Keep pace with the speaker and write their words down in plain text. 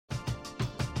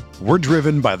We're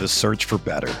driven by the search for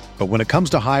better. But when it comes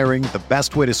to hiring, the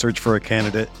best way to search for a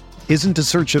candidate isn't to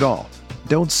search at all.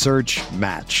 Don't search,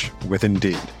 match with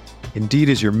Indeed. Indeed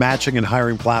is your matching and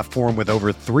hiring platform with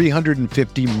over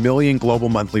 350 million global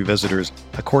monthly visitors,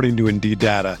 according to Indeed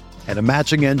data, and a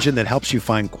matching engine that helps you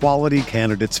find quality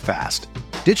candidates fast.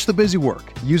 Ditch the busy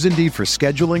work. Use Indeed for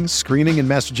scheduling, screening, and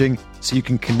messaging so you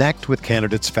can connect with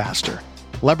candidates faster.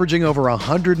 Leveraging over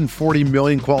 140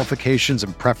 million qualifications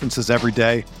and preferences every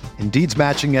day, Indeed's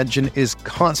matching engine is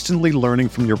constantly learning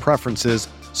from your preferences,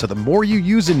 so the more you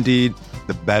use Indeed,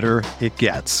 the better it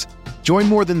gets. Join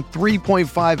more than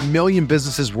 3.5 million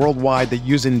businesses worldwide that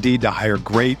use Indeed to hire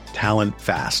great talent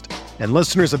fast. And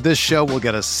listeners of this show will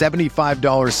get a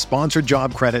 $75 sponsored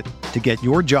job credit to get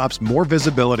your jobs more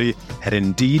visibility at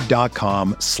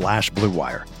Indeed.com/Blue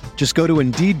Wire. Just go to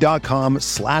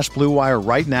Indeed.com/Blue Wire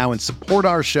right now and support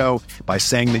our show by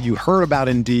saying that you heard about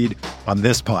Indeed on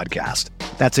this podcast.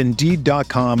 That's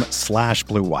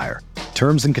Indeed.com/Blue Wire.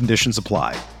 Terms and conditions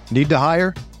apply. Need to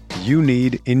hire? You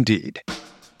need Indeed.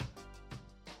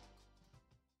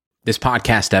 This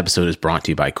podcast episode is brought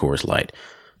to you by Coors Light.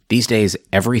 These days,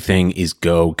 everything is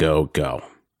go, go, go.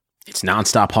 It's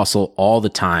nonstop hustle all the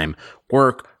time.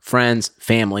 Work, friends,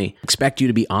 family expect you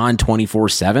to be on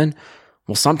 24/7.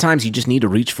 Well, sometimes you just need to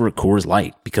reach for a Coors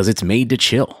Light because it's made to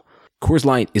chill. Coors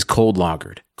Light is cold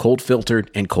lagered, cold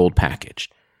filtered, and cold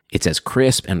packaged. It's as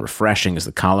crisp and refreshing as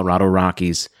the Colorado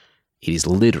Rockies. It is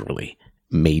literally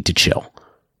made to chill.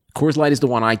 Coors Light is the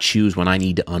one I choose when I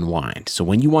need to unwind. So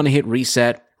when you want to hit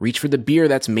reset, reach for the beer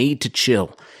that's made to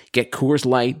chill. Get Coors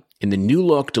Light in the new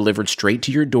look delivered straight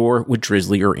to your door with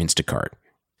Drizzly or Instacart.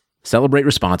 Celebrate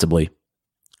responsibly.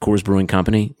 Coors Brewing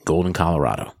Company, Golden,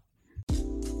 Colorado.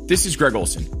 This is Greg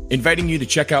Olson, inviting you to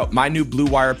check out my new Blue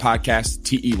Wire podcast,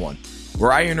 TE1,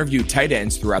 where I interview tight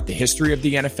ends throughout the history of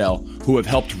the NFL who have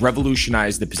helped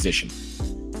revolutionize the position.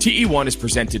 TE1 is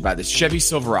presented by the Chevy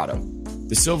Silverado.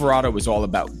 The Silverado is all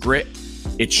about grit.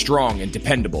 It's strong and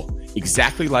dependable,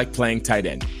 exactly like playing tight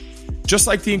end. Just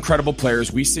like the incredible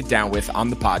players we sit down with on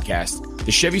the podcast,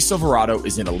 the Chevy Silverado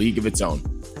is in a league of its own.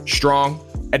 Strong,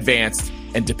 advanced,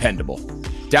 and dependable.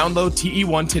 Download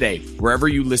TE1 today, wherever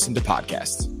you listen to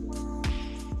podcasts.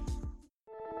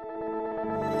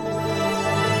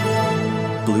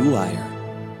 Blue Wire.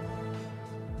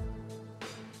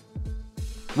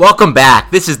 Welcome back.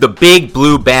 This is the Big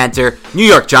Blue Banter New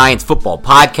York Giants football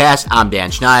podcast. I'm Dan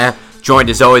Schneier,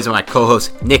 joined as always by my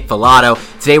co-host Nick Filato.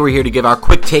 Today we're here to give our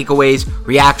quick takeaways,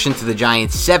 reaction to the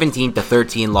Giants'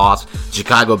 17-13 loss to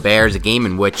Chicago Bears, a game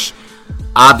in which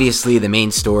obviously the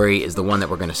main story is the one that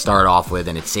we're going to start off with,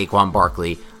 and it's Saquon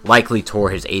Barkley likely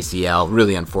tore his ACL.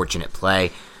 Really unfortunate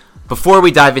play. Before we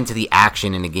dive into the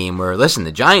action in a game where, listen,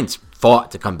 the Giants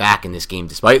fought to come back in this game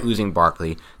despite losing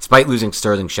Barkley, despite losing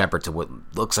Sterling Shepard to what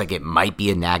looks like it might be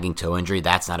a nagging toe injury.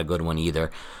 That's not a good one either.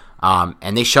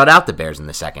 And they shut out the Bears in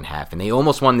the second half, and they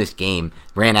almost won this game,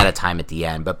 ran out of time at the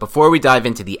end. But before we dive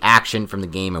into the action from the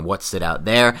game and what stood out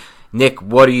there, Nick,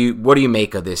 what do you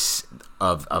make of this,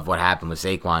 of what happened with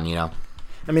Saquon, you know?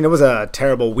 I mean, it was a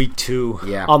terrible week 2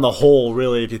 Yeah. on the whole,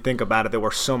 really, if you think about it. There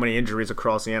were so many injuries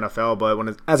across the NFL, but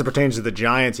as it pertains to the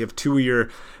Giants, you have 2 of your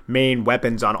main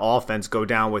weapons on offense go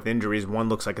down with injuries. One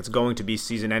looks like it's going to be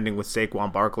season-ending with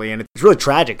Saquon Barkley, and it's really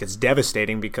tragic. It's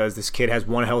devastating because this kid has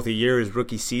one healthy year, his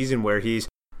rookie season, where he's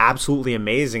absolutely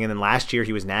amazing, and then last year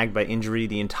he was nagged by injury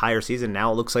the entire season.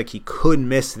 Now it looks like he could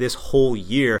miss this whole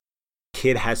year.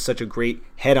 Kid has such a great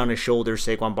head on his shoulders,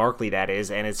 Saquon Barkley, that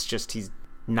is, and it's just he's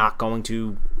not going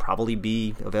to probably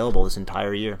be available this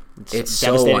entire year. It's a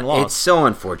devastating loss. It's so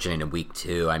unfortunate in week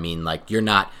 2. I mean, like, you're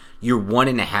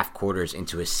 1.5 quarters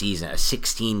into a season, a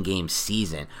 16-game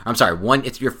season. I'm sorry,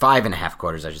 you're 5.5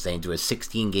 quarters, I should say, into a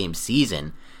 16-game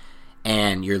season,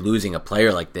 and you're losing a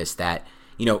player like this that,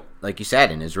 you know, like you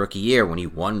said, in his rookie year, when he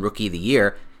won Rookie of the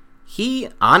Year, he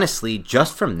honestly,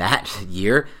 just from that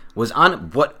year, was on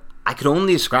what I could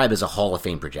only describe as a Hall of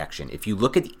Fame projection. If you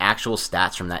look at the actual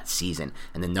stats from that season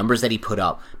and the numbers that he put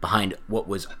up behind what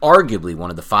was arguably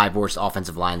one of the 5 worst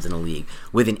offensive lines in the league,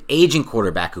 with an aging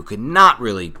quarterback who could not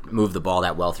really move the ball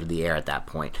that well through the air at that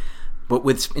point. But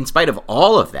in spite of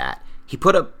all of that, he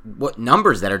put up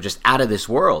numbers that are just out of this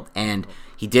world. And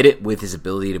he did it with his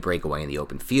ability to break away in the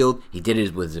open field. He did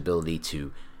it with his ability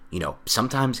to, you know,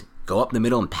 sometimes go up the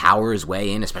middle and power his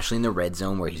way in, especially in the red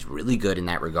zone where he's really good in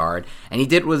that regard. And he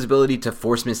did it with his ability to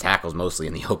force missed tackles mostly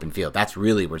in the open field. That's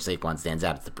really where Saquon stands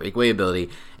out. It's the breakaway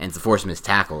ability and it's the force missed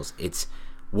tackles. It's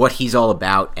what he's all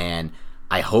about, and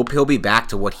I hope he'll be back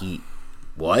to what he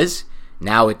was.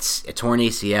 Now it's a torn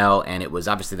ACL, and it was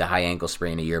obviously the high ankle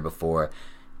sprain a year before.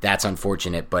 That's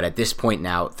unfortunate, but at this point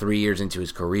now, 3 years into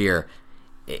his career,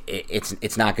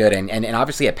 it's not good. And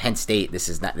obviously at Penn State,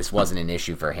 this wasn't an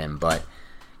issue for him, but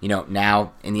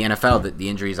now in the NFL, the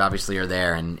injuries obviously are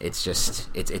there, and it's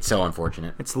so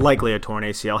unfortunate. It's likely a torn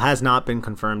ACL. Has not been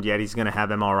confirmed yet. He's going to have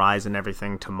MRIs and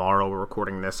everything tomorrow. We're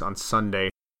recording this on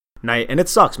Sunday night, and it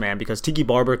sucks, man, because Tiki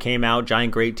Barber came out,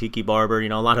 giant great Tiki Barber. A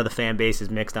lot of the fan base is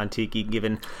mixed on Tiki,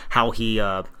 given how he,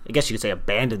 I guess you could say,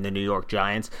 abandoned the New York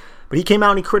Giants. But he came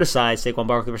out and he criticized Saquon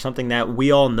Barkley for something that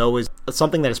we all know is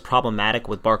something that is problematic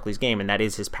with Barkley's game, and that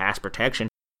is his pass protection.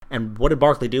 And what did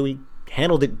Barkley do? He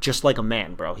handled it just like a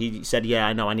man, bro. He said, yeah,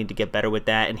 I know I need to get better with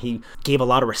that. And he gave a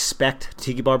lot of respect to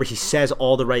Tiki Barber. He says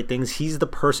all the right things. He's the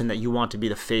person that you want to be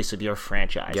the face of your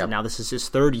franchise. Yep. And now this is his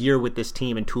third year with this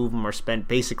team, and two of them are spent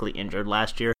basically injured.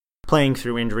 Last year, playing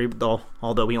through injury,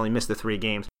 although he only missed the 3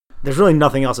 games. There's really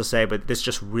nothing else to say, but this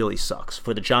just really sucks.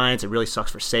 For the Giants, it really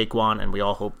sucks for Saquon, and we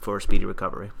all hope for a speedy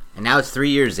recovery. And now it's 3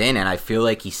 years in, and I feel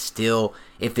like he's still,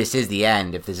 if this is the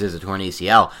end, if this is a torn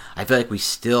ACL, I feel like we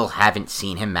still haven't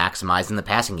seen him maximize in the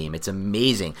passing game. It's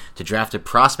amazing to draft a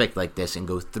prospect like this and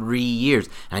go 3 years.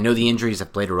 And I know the injuries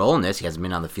have played a role in this. He hasn't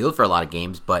been on the field for a lot of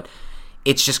games, but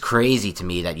it's just crazy to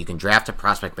me that you can draft a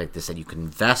prospect like this, that you can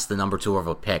invest the number 2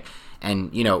 overall pick,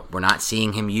 and we're not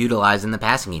seeing him utilized in the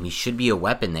passing game. He should be a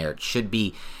weapon there. It shouldn't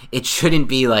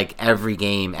be like every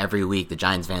game, every week, the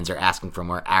Giants fans are asking for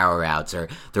more arrow routes, or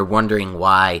they're wondering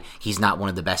why he's not one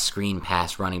of the best screen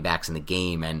pass running backs in the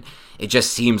game. And it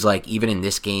just seems like even in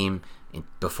this game,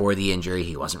 before the injury,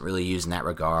 he wasn't really used in that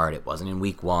regard. It wasn't in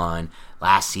week 1,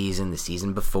 last season, the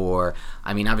season before.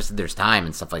 I mean, obviously there's time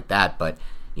and stuff like that, but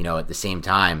at the same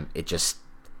time,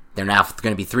 they're now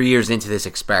going to be 3 years into this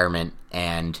experiment,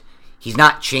 and he's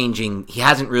not changing. He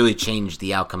hasn't really changed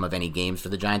the outcome of any games for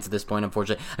the Giants at this point,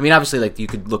 unfortunately. I mean, obviously, you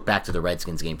could look back to the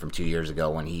Redskins game from 2 years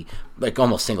ago when he,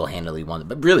 almost single-handedly won it.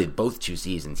 But really, both 2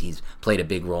 seasons, he's played a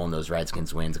big role in those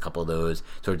Redskins wins, a couple of those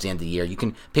towards the end of the year. You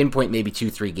can pinpoint maybe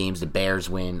 2-3 games the Bears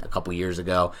win a couple years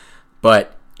ago,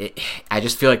 but I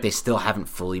just feel like they still haven't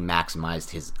fully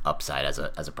maximized his upside as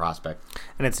a prospect.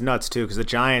 And it's nuts, too, because the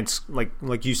Giants,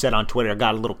 like you said on Twitter,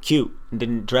 got a little cute and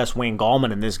didn't dress Wayne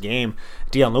Gallman in this game.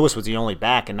 Deion Lewis was the only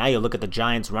back, and now you look at the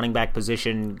Giants' running back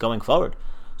position going forward.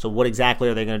 So what exactly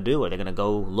are they going to do? Are they going to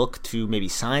go look to maybe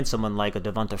sign someone like a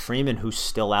Devonta Freeman, who's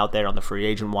still out there on the free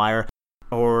agent wire?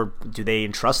 Or do they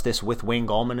entrust this with Wayne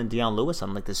Gallman and Deion Lewis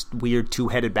on this weird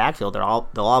 2-headed backfield?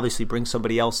 They'll obviously bring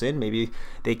somebody else in. Maybe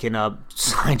they can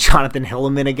sign Jonathan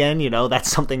Hilliman again.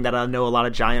 That's something that I know a lot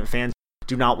of Giant fans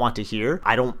do not want to hear.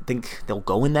 I don't think they'll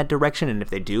go in that direction, and if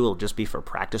they do, it'll just be for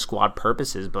practice squad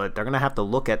purposes. But they're going to have to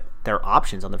look at their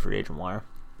options on the free agent wire.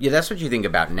 Yeah, that's what you think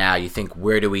about now. You think,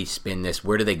 where do we spin this?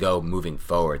 Where do they go moving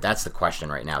forward? That's the question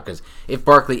right now. Because if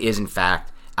Barkley is, in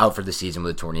fact, out for the season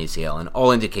with a torn ACL, and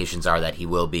all indications are that he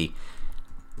will be,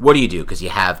 what do you do? Because you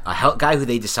have a guy who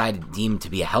they deemed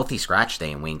to be a healthy scratch stay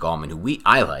in Wayne Gallman, who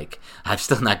I like. I've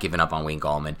still not given up on Wayne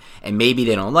Gallman. And maybe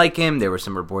they don't like him. There were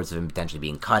some reports of him potentially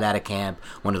being cut out of camp,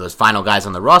 one of those final guys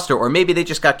on the roster, or maybe they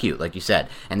just got cute, like you said,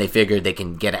 and they figured they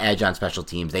can get an edge on special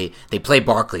teams. They play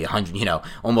Barkley 100,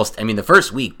 almost. I mean, the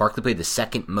first week, Barkley played the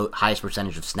second highest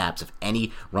percentage of snaps of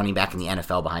any running back in the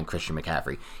NFL behind Christian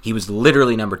McCaffrey. He was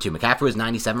literally number 2. McCaffrey was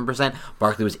 97%.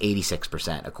 Barkley was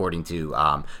 86%, according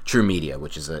to True Media,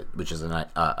 which is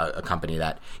a company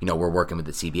that we're working with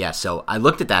at CBS. So I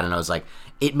looked at that and I was like,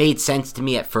 it made sense to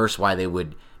me at first why they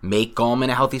would make Gallman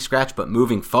a healthy scratch, but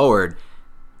moving forward,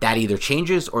 that either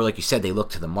changes or, like you said, they look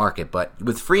to the market. But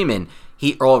with Freeman,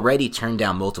 he already turned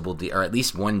down multiple or at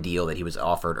least one deal that he was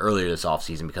offered earlier this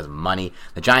offseason because of money.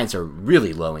 The Giants are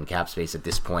really low in cap space at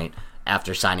this point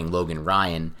after signing Logan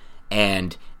Ryan,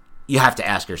 and you have to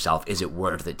ask yourself, is it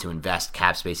worth it to invest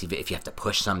cap space if you have to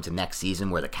push some to next season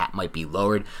where the cap might be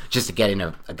lowered just to get in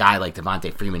a guy like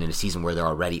Devonta Freeman in a season where they're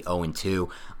already 0-2?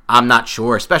 I'm not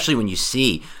sure, especially when you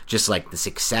see just the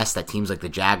success that teams like the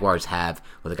Jaguars have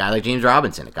with a guy like James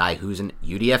Robinson, a guy who's an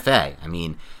UDFA. I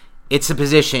mean, it's a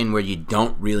position where you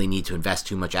don't really need to invest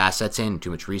too much assets in,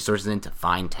 too much resources in to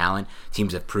find talent.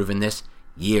 Teams have proven this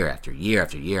year after year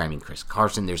after year. I mean, Chris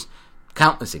Carson, there's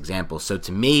countless examples. So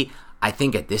to me, I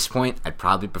think at this point, I'd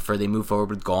probably prefer they move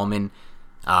forward with Gallman,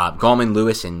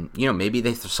 Lewis, and maybe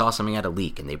they saw something at a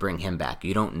leak and they bring him back.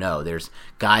 You don't know. There's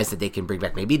guys that they can bring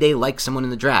back. Maybe they like someone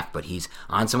in the draft, but he's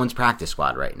on someone's practice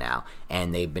squad right now,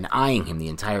 and they've been eyeing him the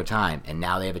entire time, and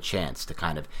now they have a chance to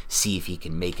kind of see if he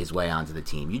can make his way onto the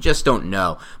team. You just don't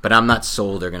know, but I'm not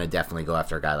sold they're going to definitely go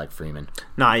after a guy like Freeman.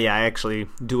 Nah, yeah, I actually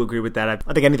do agree with that.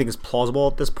 I think anything is plausible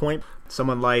at this point.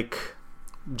 Someone like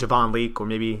Javon Leake or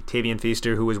maybe Tavian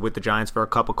Feaster, who was with the Giants, for a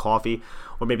cup of coffee.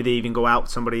 Or maybe they even go out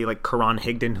with somebody like Karan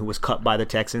Higdon, who was cut by the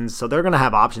Texans. So they're going to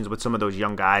have options with some of those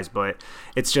young guys, but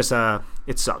it's just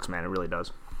it sucks, man. It really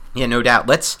does. Yeah, no doubt.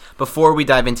 Before we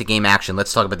dive into game action,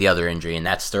 let's talk about the other injury, and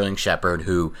that's Sterling Shepard,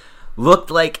 who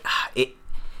looked like it.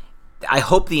 I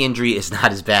hope the injury is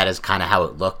not as bad as kind of how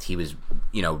it looked. He was,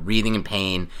 wreathing in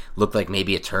pain, looked like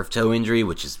maybe a turf toe injury,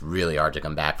 which is really hard to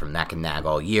come back from. That can nag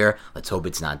all year. Let's hope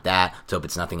it's not that. Let's hope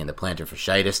it's nothing in the plantar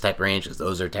fasciitis type range, because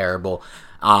those are terrible.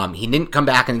 He didn't come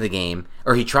back into the game,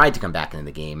 or he tried to come back into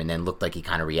the game, and then looked like he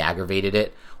kind of re-aggravated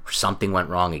it, or something went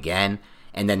wrong again,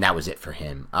 and then that was it for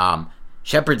him.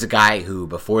 Shepard's a guy who,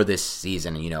 before this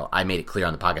season, I made it clear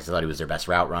on the podcast, I thought he was their best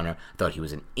route runner. I thought he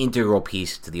was an integral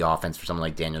piece to the offense for someone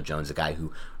like Daniel Jones, a guy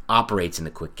who operates in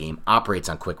the quick game, operates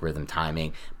on quick rhythm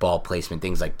timing, ball placement,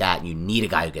 things like that. You need a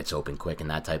guy who gets open quick for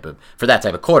that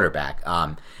type of quarterback.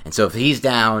 And so if he's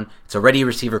down, it's already a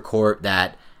receiver court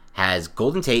that has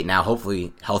Golden Tate now,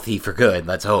 hopefully healthy for good.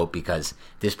 Let's hope, because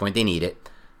at this point they need it.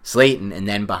 Slayton, and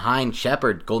then behind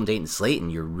Shepard, Golden Tate, and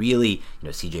Slayton, you're really,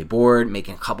 CJ Board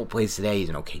making a couple plays today. He's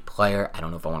an okay player. I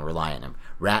don't know if I want to rely on him.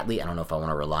 Ratley, I don't know if I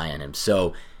want to rely on him.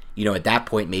 So, at that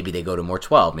point, maybe they go to more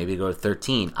 12. Maybe they go to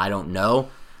 13. I don't know.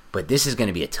 But this is going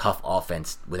to be a tough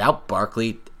offense. Without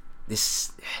Barkley, if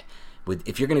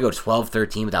you're going to go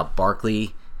 12-13 without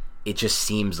Barkley, it just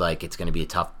seems like it's going to be a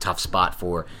tough spot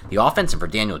for the offense and for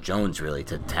Daniel Jones, really,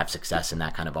 to have success in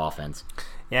that kind of offense.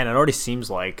 Yeah, and it already seems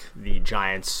like the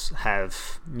Giants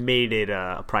have made it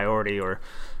a priority, or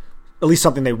at least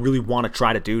something they really want to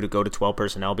try to do, to go to 12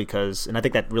 personnel, and I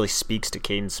think that really speaks to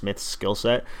Caden Smith's skill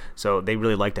set. So they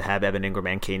really like to have Evan Ingram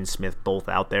and Caden Smith both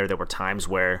out there. There were times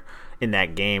where in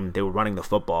that game they were running the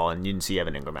football and you didn't see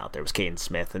Evan Ingram out there. It was Caden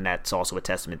Smith, and that's also a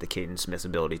testament to Caden Smith's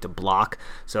ability to block.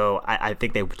 So I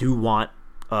think they do want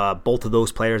both of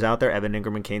those players out there, Evan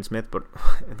Ingram and Caden Smith, but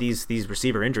these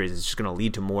receiver injuries is just going to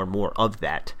lead to more and more of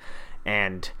that.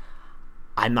 And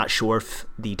I'm not sure if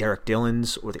the Derek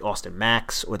Dillons or the Austin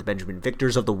Macks or the Benjamin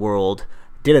Victors of the world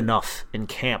did enough in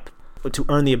camp to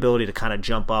earn the ability to kind of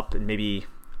jump up and maybe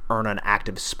earn an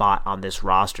active spot on this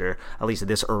roster, at least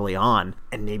this early on.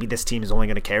 And maybe this team is only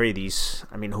going to carry these.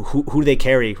 I mean, who do they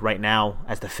carry right now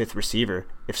as the fifth receiver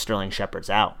if Sterling Shepard's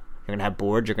out? You're going to have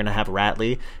Board, you're going to have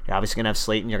Ratley, you're obviously going to have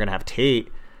Slayton, you're going to have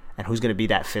Tate, and who's going to be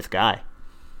that fifth guy?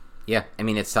 Yeah, I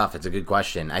mean, it's tough. It's a good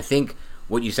question. I think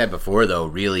what you said before, though,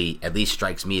 really at least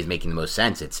strikes me as making the most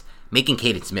sense. It's making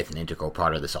Caden Smith an integral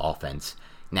part of this offense.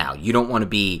 Now, you don't want to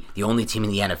be the only team in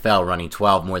the NFL running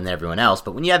 12 more than everyone else,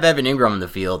 but when you have Evan Ingram on the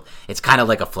field, it's kind of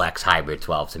like a flex hybrid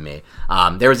 12 to me.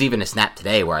 There was even a snap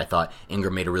today where I thought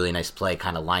Ingram made a really nice play,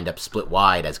 kind of lined up split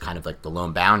wide as kind of like the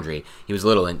lone boundary. He was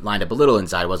lined up a little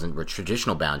inside. It wasn't where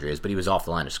traditional boundary is, but he was off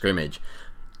the line of scrimmage.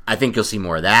 I think you'll see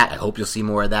more of that. I hope you'll see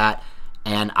more of that.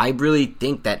 And I really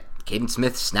think that Caden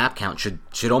Smith's snap count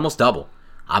should almost double.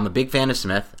 I'm a big fan of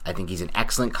Smith. I think he's an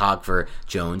excellent cog for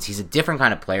Jones. He's a different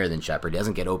kind of player than Shepard. He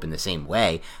doesn't get open the same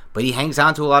way, but he hangs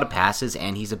on to a lot of passes,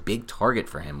 and he's a big target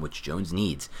for him, which Jones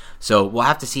needs. So we'll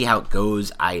have to see how it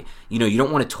goes. You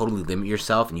don't want to totally limit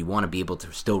yourself, and you want to be able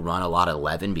to still run a lot of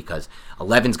 11, because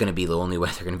 11 is going to be the only way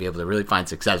they're going to be able to really find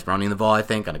success running the ball, I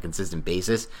think, on a consistent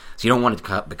basis. So you don't want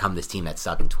to become this team that's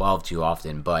stuck in 12 too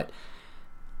often, but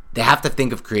they have to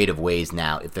think of creative ways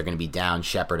now if they're going to be down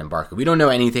Shepard and Barkley. We don't know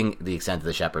anything the extent of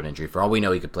the Shepard injury. For all we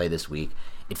know, he could play this week.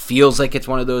 It feels like it's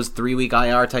one of those 3-week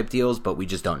IR type deals, but we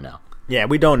just don't know. Yeah,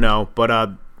 we don't know.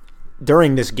 But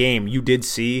during this game, you did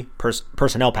see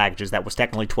personnel packages that was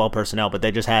technically 12 personnel, but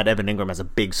they just had Evan Ingram as a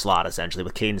big slot, essentially,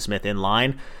 with Caden Smith in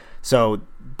line. So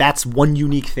that's one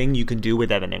unique thing you can do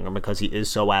with Evan Ingram, because he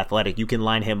is so athletic. You can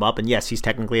line him up, and yes, he's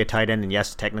technically a tight end, and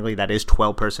yes, technically that is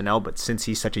 12 personnel, but since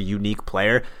he's such a unique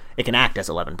player, it can act as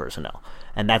 11 personnel.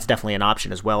 And that's definitely an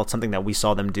option as well. It's something that we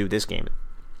saw them do this game.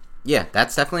 Yeah,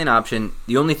 that's definitely an option.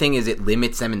 The only thing is it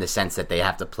limits them in the sense that they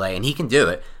have to play, and he can do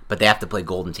it, but they have to play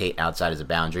Golden Tate outside as a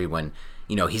boundary when,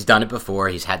 he's done it before.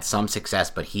 He's had some success,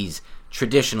 but he's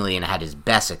traditionally and had his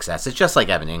best success. It's just like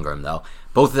Evan Ingram, though.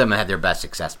 Both of them had their best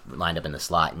success lined up in the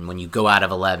slot. And when you go out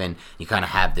of 11, you kind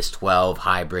of have this 12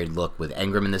 hybrid look with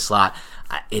Ingram in the slot.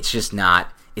 It's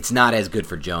not as good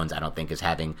for Jones, I don't think, as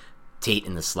having Tate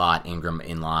in the slot, Ingram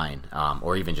in line,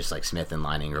 or even just like Smith in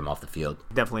line, Ingram off the field.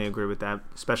 Definitely agree with that,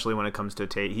 especially when it comes to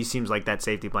Tate. He seems like that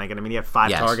safety blanket. I mean, he had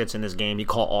 5 targets in this game. He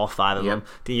caught all 5 of them.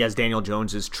 He has Daniel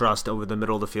Jones's trust over the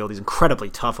middle of the field. He's incredibly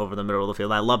tough over the middle of the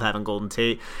field. I love having Golden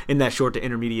Tate in that short to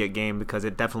intermediate game, because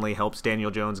it definitely helps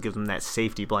Daniel Jones, gives him that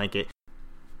safety blanket.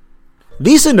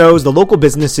 Visa knows the local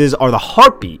businesses are the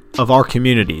heartbeat of our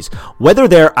communities. Whether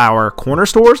they're our corner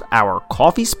stores, our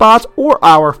coffee spots, or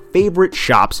our favorite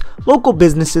shops, local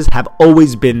businesses have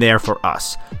always been there for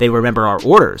us. They remember our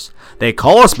orders. They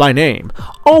call us by name,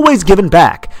 always giving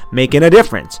back, making a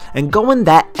difference, and going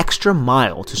that extra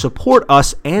mile to support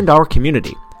us and our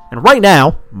community. And right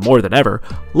now, more than ever,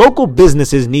 local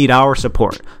businesses need our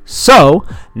support. So,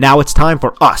 now it's time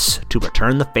for us to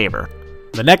return the favor.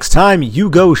 The next time you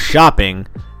go shopping,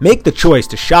 make the choice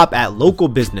to shop at local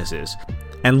businesses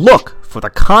and look for the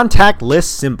contactless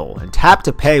symbol and tap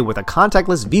to pay with a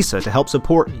contactless Visa to help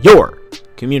support your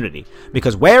community,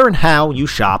 because where and how you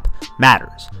shop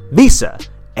matters. Visa,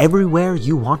 everywhere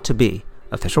you want to be.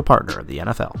 Official partner of the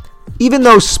NFL. Even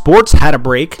though sports had a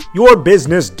break, your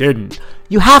business didn't.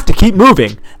 You have to keep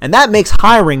moving, and that makes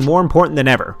hiring more important than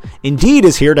ever. Indeed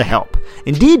is here to help.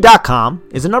 Indeed.com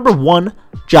is the #1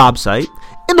 job site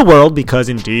in the world because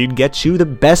Indeed gets you the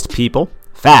best people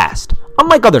fast.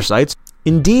 Unlike other sites,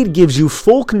 Indeed gives you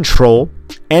full control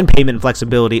and payment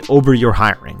flexibility over your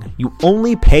hiring. You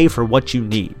only pay for what you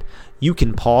need. You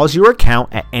can pause your account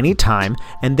at any time,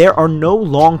 and there are no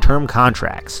long-term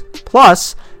contracts.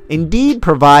 Plus, Indeed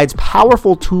provides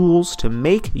powerful tools to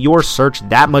make your search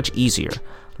that much easier,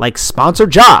 like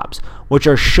sponsored jobs, which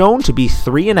are shown to be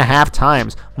 3.5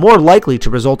 times more likely to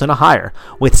result in a hire.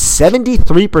 With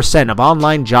 73% of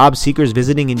online job seekers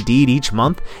visiting Indeed each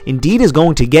month, Indeed is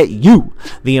going to get you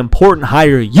the important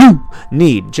hire you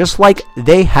need, just like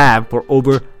they have for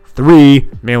over 3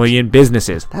 million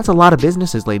businesses. That's a lot of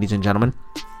businesses, ladies and gentlemen.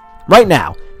 Right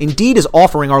now, Indeed is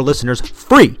offering our listeners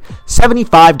free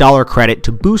 $75 credit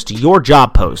to boost your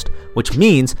job post, which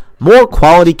means more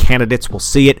quality candidates will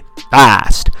see it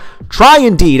fast. Try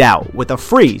Indeed out with a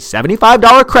free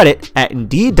 $75 credit at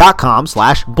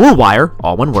Indeed.com/BlueWire,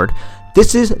 all one word.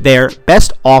 This is their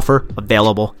best offer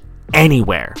available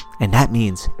anywhere, and that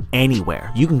means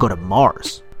anywhere. You can go to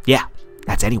Mars. Yeah,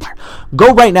 that's anywhere.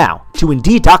 Go right now to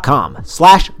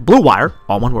Indeed.com/BlueWire,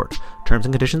 all one word. Terms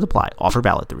and conditions apply. Offer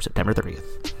valid through September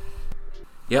 30th.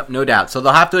 Yep, no doubt. So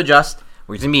they'll have to adjust.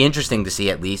 It's going to be interesting to see,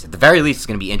 at the very least, it's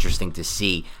going to be interesting to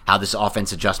see how this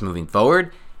offense adjusts moving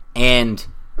forward and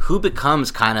who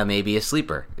becomes kind of maybe a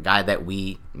sleeper, a guy that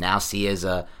we now see as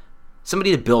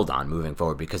somebody to build on moving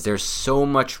forward, because there's so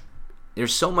much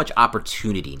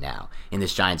opportunity now in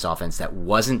this Giants offense that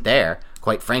wasn't there,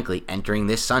 quite frankly, entering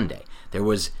this Sunday.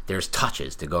 There's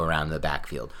touches to go around the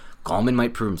backfield. Gallman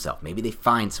might prove himself. Maybe they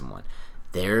find someone.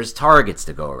 There's targets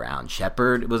to go around.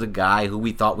 Shepard was a guy who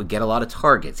we thought would get a lot of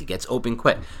targets. He gets open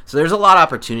quick. So there's a lot of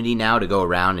opportunity now to go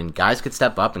around, and guys could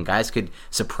step up and guys could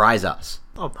surprise us.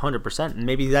 Oh, 100%. And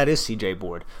maybe that is CJ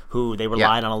Board, who they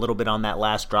relied on a little bit on that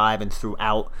last drive and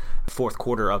throughout the fourth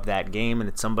quarter of that game. And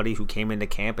it's somebody who came into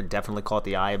camp and definitely caught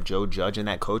the eye of Joe Judge and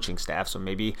that coaching staff. So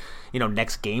maybe,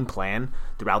 next game plan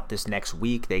throughout this next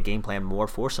week, they game plan more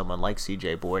for someone like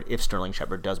CJ Board if Sterling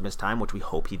Shepard does miss time, which we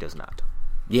hope he does not.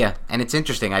 Yeah, and it's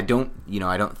interesting. I don't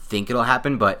think it'll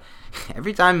happen, but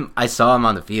every time I saw him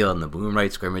on the field in the blue and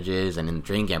white scrimmages and in the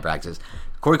training camp practices,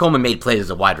 Corey Coleman made plays as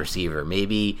a wide receiver.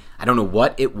 Maybe, I don't know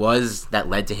what it was that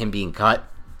led to him being cut.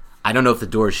 I don't know if the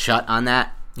door is shut on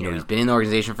that. He's been in the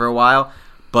organization for a while,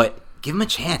 but give him a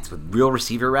chance with real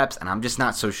receiver reps, and I'm just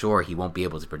not so sure he won't be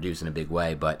able to produce in a big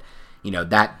way, but,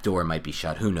 that door might be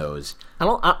shut. Who knows?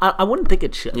 I wouldn't think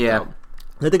it's shut. Yeah.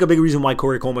 I think a big reason why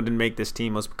Corey Coleman didn't make this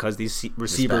team was because these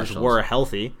receivers were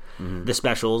healthy, the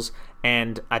specials,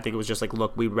 and I think it was just like,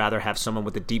 look, we'd rather have someone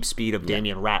with the deep speed of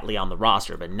Damian Ratley on the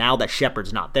roster, but now that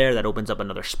Shepard's not there, that opens up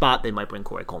another spot. They might bring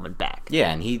Corey Coleman back.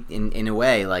 Yeah, and he, in a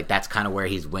way, like, that's kind of where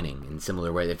he's winning in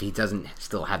similar way, if he doesn't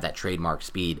still have that trademark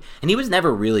speed. And he was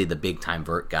never really the big-time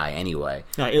vert guy anyway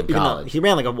in college. He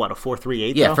ran like a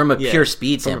 4.38? Yeah, from a pure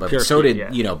speed standpoint. So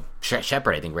did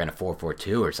Shepard, I think, ran a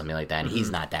 4.42 or something like that, and he's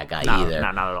not that guy either.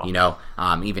 Not at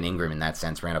all. Even Ingram in that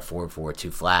sense ran a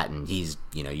 4.42 flat, and he's,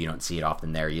 you don't see it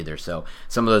often there either. So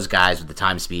some of those guys with the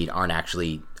time speed aren't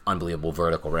actually unbelievable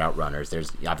vertical route runners.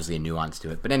 There's obviously a nuance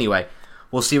to it. But anyway,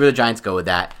 we'll see where the Giants go with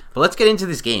that. But let's get into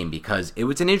this game, because it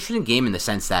was an interesting game in the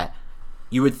sense that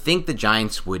you would think the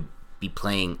Giants would be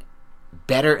playing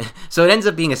better. So it ends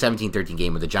up being a 17-13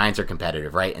 game where the Giants are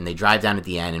competitive, right? And they drive down at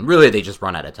the end, and really they just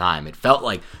run out of time. It felt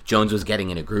like Jones was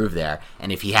getting in a groove there,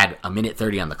 and if he had a minute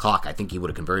 30 on the clock, I think he would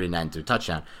have converted that into a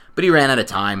touchdown. But he ran out of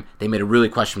time. They made a really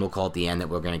questionable call at the end that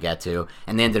we're going to get to,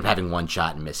 and they ended up having one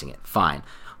shot and missing it. Fine.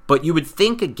 But you would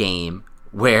think a game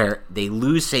where they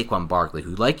lose Saquon Barkley,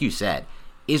 who, like you said,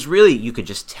 is really, you could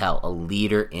just tell, a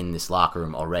leader in this locker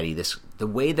room already. The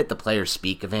way that the players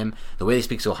speak of him, the way they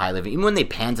speak so highly of him, even when they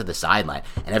pan to the sideline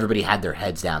and everybody had their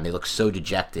heads down, they look so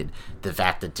dejected. The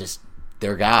fact that just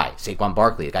their guy, Saquon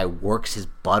Barkley. The guy works his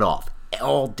butt off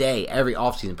all day, every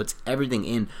offseason, puts everything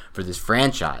in for this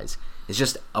franchise. Is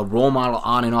just a role model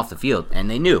on and off the field, and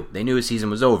they knew his season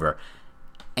was over.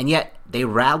 And yet, they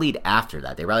rallied after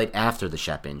that. They rallied after the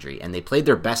Shep injury, and they played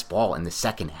their best ball in the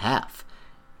second half.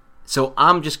 So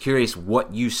I'm just curious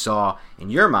what you saw in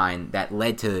your mind that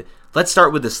led to... Let's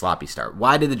start with the sloppy start.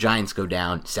 Why did the Giants go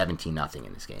down 17-0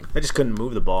 in this game? They just couldn't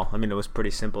move the ball. I mean, it was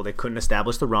pretty simple. They couldn't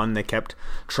establish the run. They kept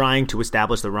trying to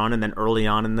establish the run, and then early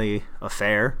on in the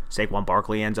affair, Saquon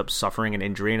Barkley ends up suffering an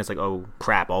injury, and it's like, oh,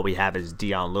 crap, all we have is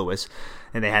Dion Lewis.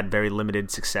 And they had very limited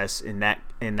success in that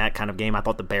kind of game. I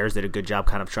thought the Bears did a good job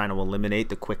kind of trying to eliminate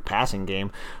the quick passing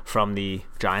game from the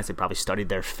Giants. They probably studied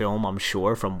their film, I'm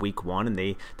sure, from week 1, and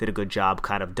they did a good job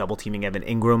kind of double-teaming Evan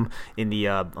Ingram in the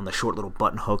on the short little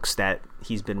button hooks that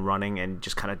he's been running and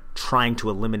just kind of trying to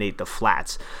eliminate the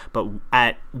flats. But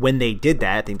when they did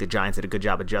that, I think the Giants did a good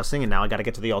job adjusting, and now I got to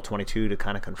get to the All-22 to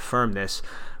kind of confirm this.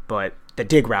 But the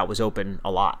dig route was open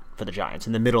a lot for the Giants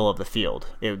in the middle of the field.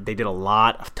 They did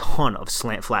a ton of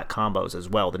slant flat combos as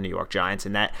well, the New York Giants,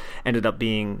 and that ended up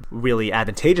being really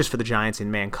advantageous for the Giants in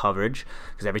man coverage,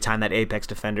 because every time that apex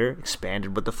defender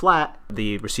expanded with the flat,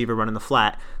 the receiver running the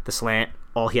flat, the slant,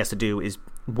 all he has to do is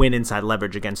win inside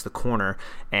leverage against the corner,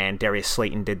 and Darius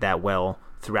Slayton did that well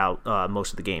throughout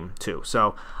most of the game too.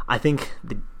 So I think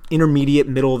the intermediate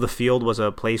middle of the field was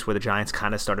a place where the Giants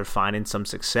kind of started finding some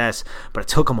success, but it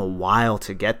took them a while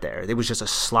to get there. It was just a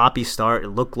sloppy start. It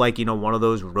looked like, one of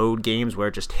those road games where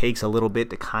it just takes a little bit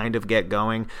to kind of get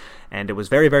going, and it was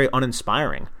very, very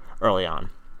uninspiring early on.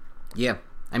 Yeah.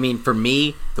 I mean, for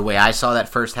me, the way I saw that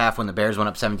first half when the Bears went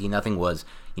up 17-0 was,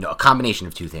 a combination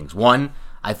of two things. One,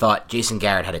 I thought Jason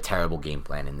Garrett had a terrible game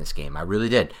plan in this game. I really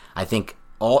did. I think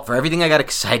for everything I got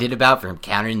excited about for him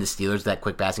countering the Steelers, that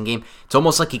quick passing game, it's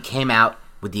almost like he came out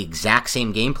with the exact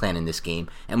same game plan in this game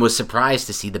and was surprised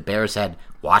to see the Bears had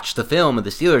watched the film of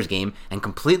the Steelers game and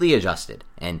completely adjusted.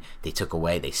 And they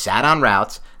sat on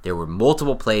routes. There were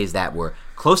multiple plays that were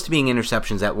close to being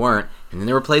interceptions that weren't, and then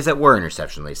there were plays that were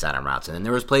interceptions. They sat on routes, and then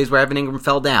there was plays where Evan Ingram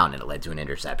fell down and it led to an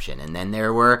interception. And then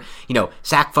there were,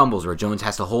 sack fumbles where Jones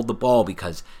has to hold the ball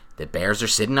because the Bears are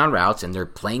sitting on routes and they're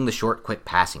playing the short, quick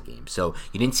passing game. So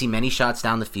you didn't see many shots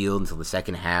down the field until the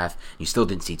second half. You still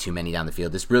didn't see too many down the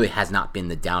field. This really has not been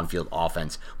the downfield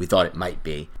offense we thought it might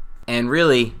be. And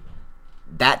really,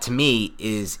 that to me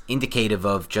is indicative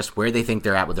of just where they think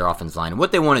they're at with their offensive line and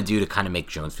what they want to do to kind of make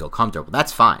Jones feel comfortable.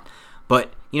 That's fine.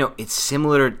 But, it's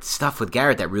similar stuff with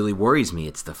Garrett that really worries me.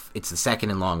 It's the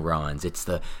second and long runs. It's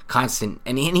the constant,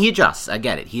 and he adjusts. I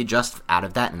get it. He adjusts out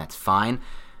of that, and that's fine.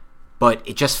 But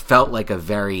it just felt like a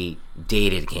very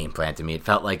dated game plan to me. It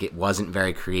felt like it wasn't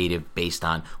very creative based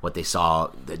on what they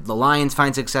saw the Lions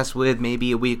find success with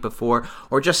maybe a week before,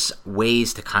 or just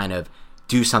ways to kind of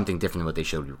do something different than what they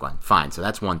showed week 1. Fine, so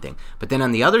that's one thing. But then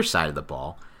on the other side of the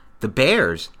ball, the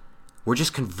Bears were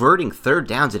just converting third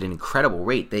downs at an incredible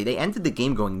rate. They ended the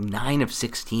game going 9 of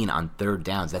 16 on third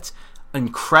downs. That's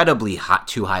incredibly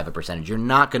too high of a percentage. You're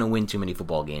not going to win too many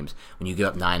football games when you give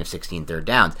up 9 of 16 third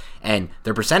downs. And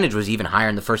their percentage was even higher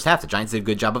in the first half. The Giants did a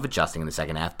good job of adjusting in the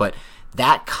second half. But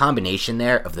that combination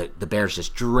there of the Bears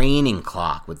just draining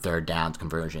clock with third downs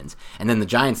conversions, and then the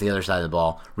Giants, the other side of the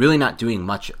ball, really not doing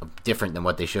much different than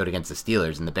what they showed against the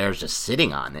Steelers, and the Bears just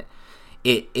sitting on it.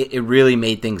 It really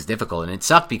made things difficult. And it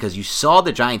sucked because you saw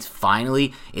the Giants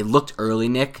finally, it looked early,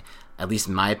 Nick, at least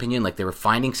in my opinion, like they were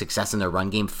finding success in their run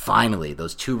game. Finally,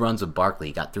 those 2 runs with Barkley,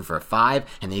 he got through for a 5,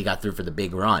 and then he got through for the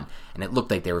big run. And it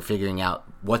looked like they were figuring out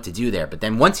what to do there. But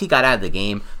then once he got out of the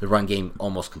game, the run game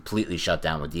almost completely shut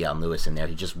down with Dion Lewis in there.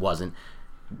 He just wasn't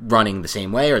running the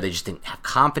same way, or they just didn't have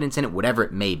confidence in it, whatever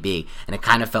it may be. And it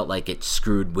kind of felt like it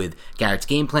screwed with Garrett's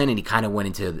game plan, and he kind of went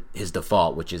into his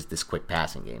default, which is this quick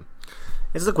passing game.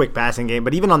 It's a quick passing game,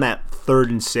 but even on that 3rd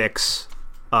and 6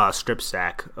 strip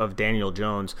sack of Daniel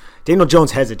Jones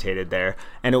hesitated there,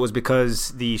 and it was because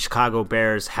the Chicago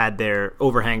Bears had their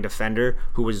overhang defender,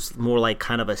 who was more like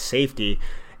kind of a safety.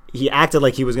 He acted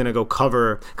like he was going to go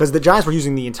cover, because the Giants were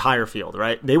using the entire field,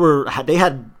 right? They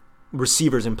had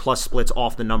receivers in plus splits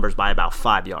off the numbers by about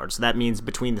 5 yards. So that means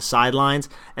between the sidelines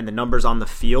and the numbers on the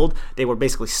field, they were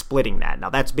basically splitting that. Now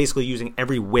that's basically using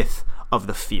every width of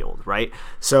the field, right?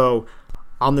 So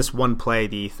on this one play,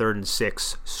 the 3rd and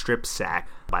 6 strip sack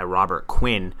by Robert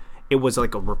Quinn, it was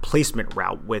like a replacement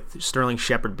route with Sterling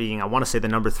Shepard being, I want to say, the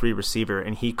number 3 receiver,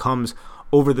 and he comes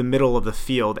over the middle of the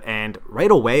field, and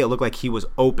right away it looked like he was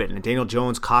open, and Daniel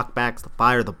Jones cocked back to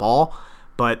fire the ball,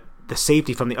 but the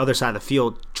safety from the other side of the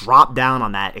field dropped down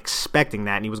on that, expecting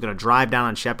that, and he was going to drive down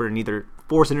on Shepard and either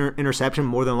force an interception,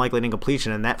 more than likely an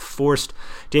incompletion, and that forced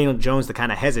Daniel Jones to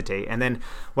kind of hesitate. And then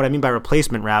what I mean by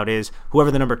replacement route is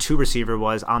whoever the number 2 receiver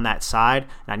was on that side,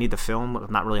 and I need the film,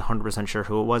 I'm not really 100% sure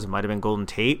who it was, it might have been Golden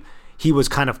Tate, he was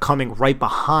kind of coming right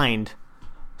behind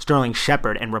Sterling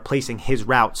Shepard and replacing his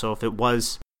route. So if it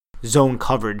was zone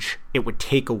coverage, it would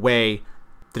take away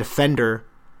the defender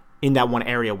in that one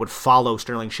area would follow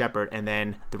Sterling Shepard, and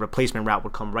then the replacement route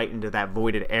would come right into that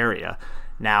voided area.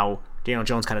 Now, Daniel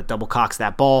Jones kind of double cocks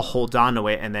that ball, holds on to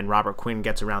it, and then Robert Quinn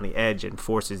gets around the edge and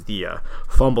forces the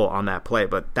fumble on that play.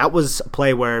 But that was a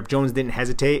play where if Jones didn't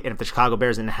hesitate, and if the Chicago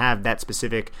Bears didn't have that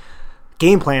specific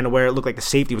game plan to where it looked like the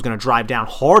safety was going to drive down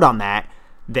hard on that,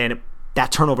 then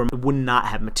that turnover would not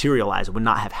have materialized. It would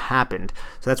not have happened.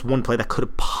 So that's one play that could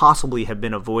have possibly have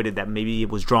been avoided, that maybe it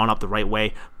was drawn up the right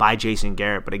way by Jason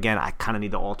Garrett. But again, I kind of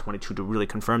need the all-22 to really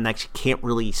confirm that. You can't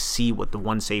really see what the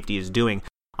one safety is doing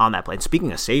on that play. And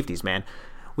speaking of safeties, man,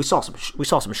 we saw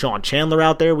some Sean Chandler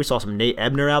out there. We saw some Nate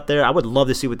Ebner out there. I would love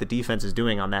to see what the defense is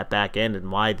doing on that back end and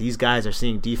why these guys are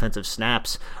seeing defensive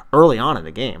snaps early on in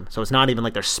the game. So it's not even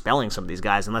like they're spelling some of these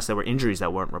guys unless there were injuries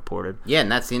that weren't reported. Yeah,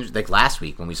 and that's like last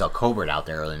week when we saw Colbert out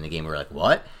there early in the game, we were like,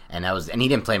 what? And he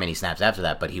didn't play many snaps after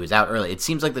that, but he was out early. It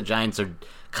seems like the Giants are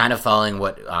kind of following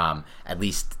what at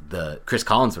least the Chris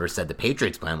Collinsworth said the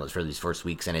Patriots' plan was for these first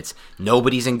weeks, and it's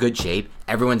nobody's in good shape,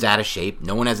 everyone's out of shape,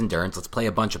 no one has endurance, let's play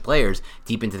a bunch of players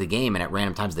deep into the game and at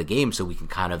random times of the game so we can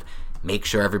kind of make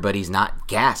sure everybody's not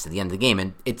gassed at the end of the game.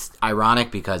 And it's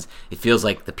ironic because it feels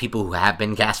like the people who have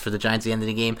been gassed for the Giants at the end of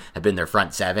the game have been their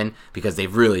front seven, because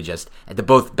they've really just, at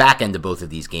the back end of both of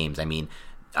these games, I mean,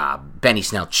 Benny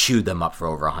Snell chewed them up for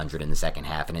over 100 in the second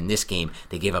half, and in this game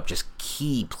they gave up just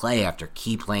key play after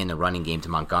key play in the running game to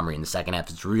Montgomery in the second half.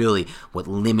 It's really what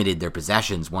limited their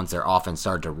possessions once their offense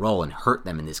started to roll and hurt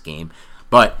them in this game.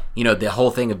 But, you know, the whole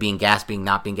thing of being gassed,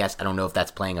 not being gassed, I don't know if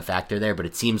that's playing a factor there, but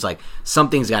it seems like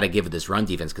something's got to give with this run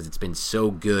defense because it's been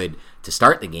so good to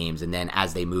start the games, and then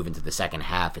as they move into the second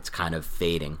half, it's kind of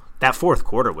fading. That fourth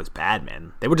quarter was bad,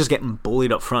 man. They were just getting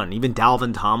bullied up front. Even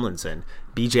Dalvin Tomlinson,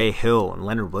 B.J. Hill, and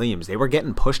Leonard Williams, they were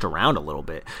getting pushed around a little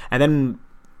bit. And then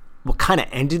what kind of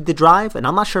ended the drive, and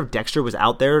I'm not sure if Dexter was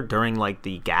out there during like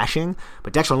the gashing,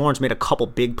 but Dexter Lawrence made a couple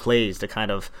big plays to kind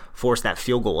of force that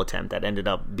field goal attempt that ended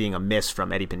up being a miss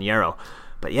from Eddie Pinheiro.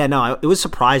 But yeah, no, it was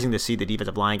surprising to see the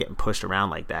defensive line getting pushed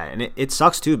around like that. And it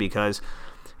sucks too, because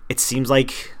it seems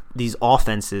like these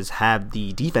offenses have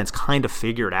the defense kind of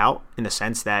figured out, in the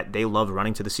sense that they love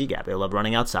running to the C-gap. They love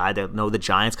running outside. They know the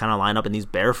Giants kind of line up in these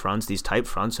bear fronts, these tight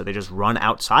fronts, so they just run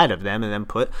outside of them and then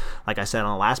put, like I said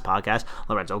on the last podcast,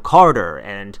 Lorenzo Carter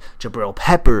and Jabril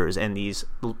Peppers and these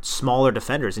smaller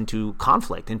defenders into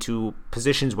conflict, into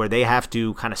positions where they have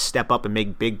to kind of step up and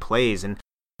make big plays. And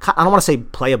I don't want to say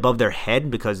play above their head,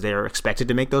 because they're expected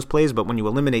to make those plays, but when you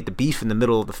eliminate the beef in the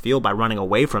middle of the field by running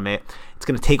away from it, it's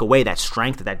going to take away that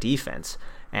strength of that defense.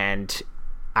 And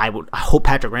I hope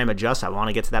Patrick Graham adjusts. I want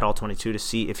to get to that all-22 to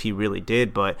see if he really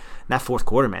did, but in that fourth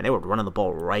quarter, man, they were running the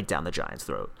ball right down the Giants'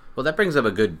 throat. Well, that brings up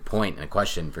a good point and a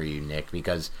question for you, Nick,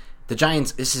 because the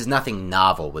Giants, this is nothing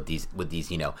novel with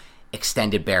these, you know,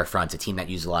 extended bear fronts, a team that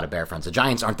uses a lot of bear fronts. The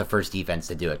Giants aren't the first defense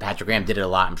to do it. Patrick Graham did it a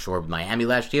lot, I'm sure, with Miami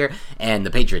last year, and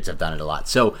the Patriots have done it a lot.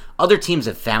 So other teams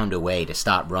have found a way to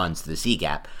stop runs to the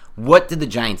C-gap. What did the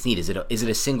Giants need? Is it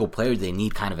a single player? Do they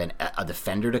need kind of a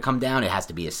defender to come down? It has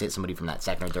to be somebody from that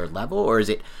second or third level? Or is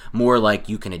it more like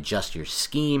you can adjust your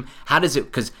scheme? How does it,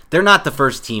 because they're not the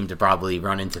first team to probably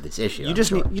run into this issue. You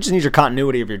just need your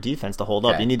continuity of your defense to hold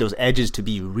up. You need those edges to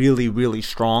be really, really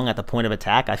strong at the point of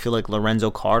attack. I feel like Lorenzo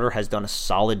Carter has done a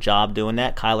solid job doing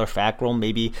that. Kyler Fackrell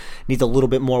maybe needs a little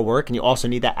bit more work, and you also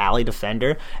need that alley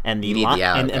defender and the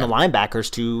linebackers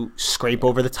to scrape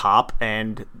over the top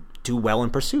and do well in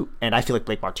pursuit. And I feel like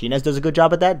Blake Martinez does a good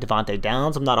job at that. Devontae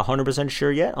Downs, I'm not 100%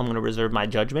 sure yet. I'm going to reserve my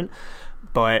judgment.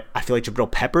 But I feel like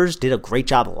Jabril Peppers did a great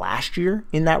job last year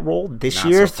in that role. This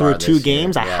year, through two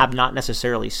games, I have not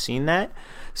necessarily seen that.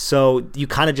 So you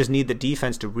kind of just need the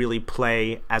defense to really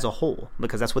play as a whole,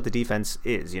 because that's what the defense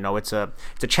is. You know, it's a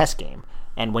chess game.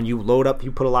 And when you load up,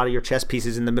 you put a lot of your chess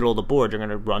pieces in the middle of the board, you're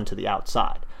going to run to the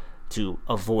outside to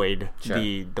avoid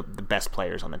the best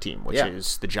players on the team, which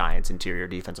is the Giants' interior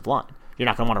defensive line. You're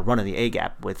not going to want to run in the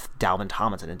A-gap with Dalvin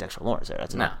Tomlinson and Dexter Lawrence there.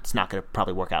 It's not going to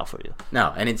probably work out for you.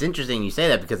 No, and it's interesting you say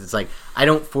that, because it's like, I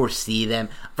don't foresee them.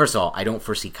 First of all, I don't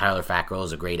foresee Kyler Fackrell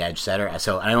as a great edge setter.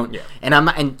 So I don't,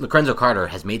 and Lorenzo Carter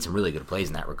has made some really good plays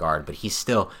in that regard, but he's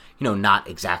still, you know, not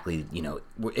exactly, you know,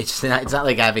 it's not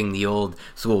like having the old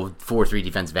school 4-3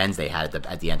 defensive ends they had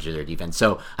at the edge of their defense.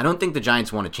 So I don't think the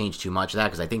Giants want to change too much of that,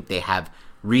 because I think they have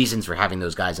reasons for having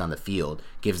those guys on the field,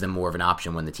 gives them more of an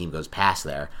option when the team goes past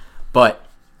there. But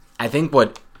I think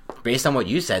based on what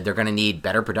you said, they're going to need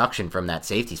better production from that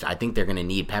safety. So I think they're going to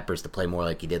need Peppers to play more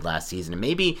like he did last season. And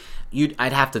maybe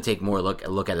I'd have to take more look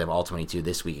at the all-22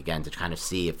 this week again to kind of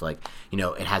see if, like, you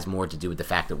know, it has more to do with the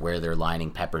fact that where they're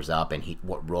lining Peppers up and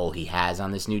what role he has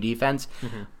on this new defense.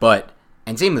 But,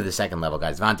 and same with the second level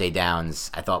guys. Vontae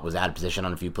Downs, I thought, was out of position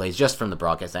on a few plays just from the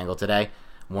broadcast angle today.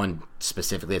 One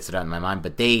specifically that stood out in my mind,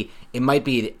 but it might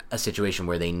be a situation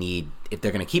where they need, if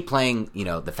they're going to keep playing, you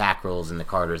know, the Fackrells and the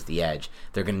Carters the edge,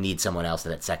 they're going to need someone else at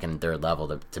that second and third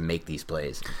level to make these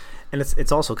plays. And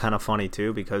it's also kind of funny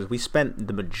too, because we spent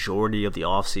the majority of the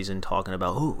offseason talking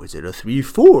about, is it a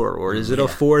 3-4 or is it a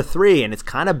 4-3, and it's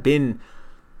kind of been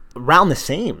around the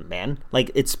same, man.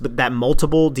 Like, it's that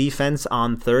multiple defense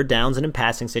on third downs and in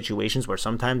passing situations where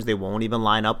sometimes they won't even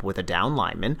line up with a down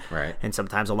lineman. Right. And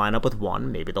sometimes they'll line up with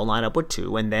one. Maybe they'll line up with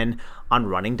two. And then on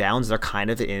running downs, they're kind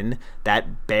of in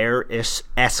that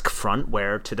Bear-esque front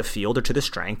where to the field or to the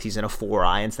strength, he's in a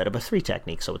 4-eye instead of a 3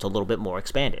 technique. So it's a little bit more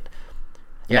expanded.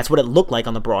 Yeah. That's what it looked like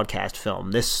on the broadcast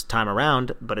film this time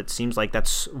around, but it seems like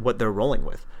that's what they're rolling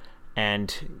with.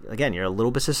 And again, you're a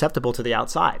little bit susceptible to the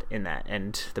outside in that.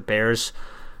 And the Bears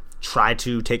try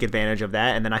to take advantage of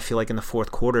that. And then I feel like in the fourth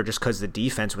quarter, just because the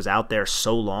defense was out there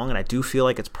so long, and I do feel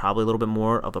like it's probably a little bit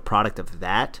more of a product of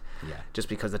that, just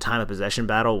because the time of possession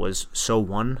battle was so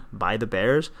won by the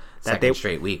Bears. Second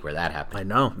straight week where that happened. I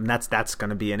know, and that's going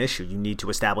to be an issue. You need to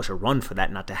establish a run for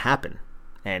that not to happen.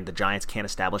 And the Giants can't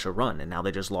establish a run, and now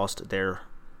they just lost their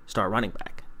star running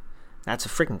back. That's a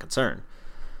freaking concern.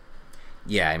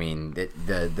 Yeah, I mean,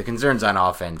 the concerns on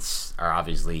offense are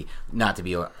obviously not to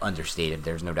be understated.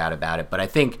 There's no doubt about it. But I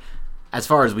think as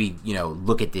far as we, you know,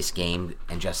 look at this game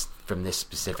and just from this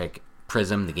specific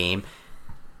prism, the game,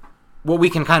 what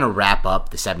we can kind of wrap up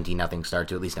the 17-0 start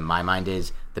to, at least in my mind,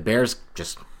 is the Bears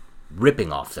just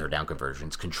ripping off third down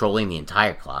conversions, controlling the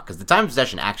entire clock, because the time of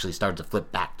possession actually started to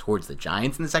flip back towards the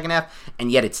Giants in the second half,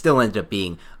 and yet it still ended up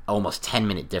being almost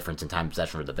 10-minute difference in time of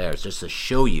possession for the Bears, just to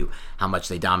show you how much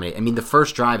they dominate. I mean, the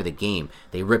first drive of the game,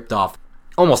 they ripped off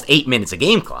almost 8 minutes of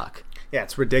game clock. Yeah,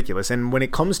 it's ridiculous. And when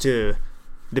it comes to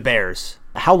the Bears,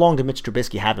 how long did Mitch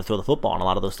Trubisky have to throw the football on a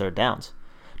lot of those third downs?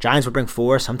 Giants would bring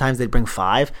 4, sometimes they'd bring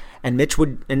 5, and Mitch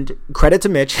would, and credit to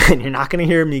Mitch, and you're not going to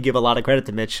hear me give a lot of credit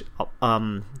to Mitch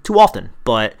too often,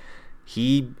 but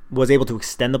he was able to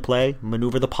extend the play,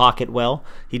 maneuver the pocket well.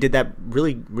 He did that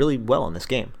really, really well in this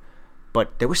game.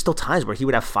 But there were still times where he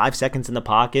would have 5 seconds in the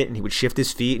pocket, and he would shift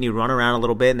his feet, and he'd run around a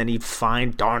little bit, and then he'd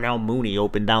find Darnell Mooney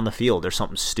open down the field or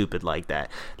something stupid like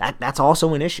that. That's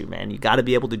also an issue, man. You got to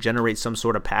be able to generate some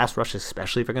sort of pass rush,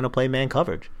 especially if you're going to play man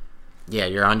coverage. Yeah,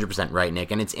 you're 100% right,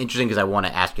 Nick. And it's interesting because I want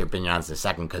to ask your opinion on this in a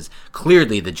second, because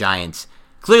clearly the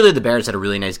Bears had a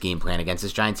really nice game plan against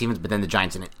this Giants defense, but then the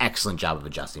Giants did an excellent job of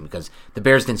adjusting because the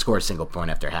Bears didn't score a single point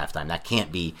after halftime. That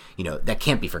can't be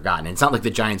forgotten. And it's not like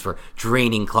the Giants were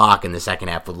draining clock in the second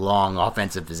half with long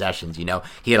offensive possessions. You know,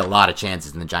 he had a lot of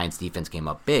chances, and the Giants defense came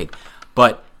up big.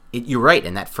 But you're right.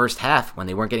 In that first half, when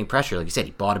they weren't getting pressure, like you said,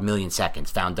 he bought 1,000,000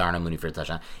 seconds, found Darnell Mooney for a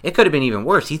touchdown. It could have been even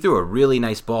worse. He threw a really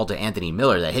nice ball to Anthony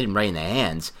Miller that hit him right in the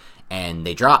hands, and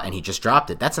he just dropped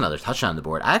it. That's another touchdown on the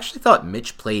board. I actually thought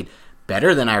Mitch played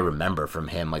better than I remember from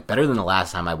him, like better than the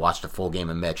last time I watched a full game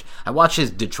of Mitch. I watched his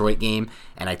Detroit game,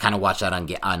 and I kind of watched that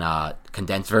on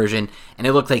condensed version, and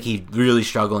it looked like he really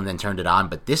struggled and then turned it on,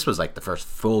 but this was like the first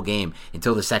full game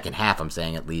until the second half, I'm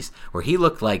saying at least, where he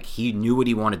looked like he knew what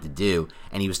he wanted to do,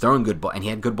 and he was throwing good ball, and he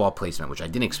had good ball placement, which I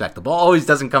didn't expect. The ball always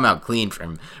doesn't come out clean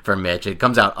from Mitch. It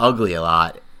comes out ugly a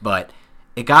lot, but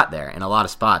it got there in a lot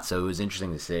of spots, so it was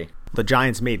interesting to see. The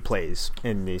Giants made plays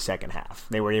in the second half.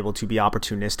 They were able to be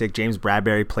opportunistic. James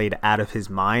Bradberry played out of his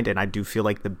mind, and I do feel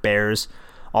like the Bears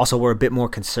also were a bit more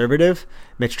conservative.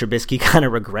 Mitch Trubisky kind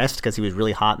of regressed because he was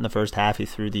really hot in the first half. He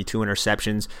threw the 2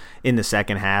 interceptions in the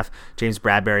second half. James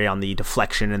Bradberry on the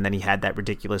deflection, and then he had that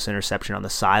ridiculous interception on the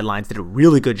sidelines. Did a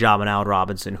really good job on Al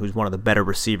Robinson, who's one of the better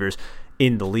receivers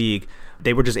in the league.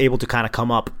 They were just able to kind of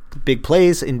come up big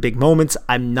plays in big moments.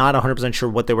 I'm not 100% sure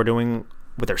what they were doing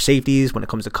with their safeties when it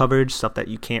comes to coverage, stuff that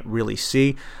you can't really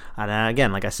see. And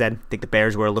again, like I said, I think the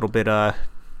Bears were a little bit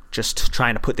just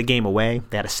trying to put the game away.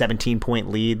 They had a 17-point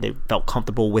lead. They felt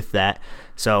comfortable with that.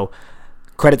 So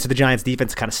credit to the Giants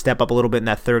defense to kind of step up a little bit in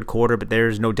that third quarter, but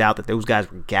there's no doubt that those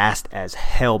guys were gassed as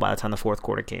hell by the time the fourth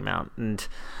quarter came out. And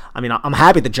I mean, I'm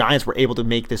happy the Giants were able to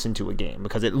make this into a game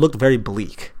because it looked very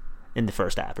bleak in the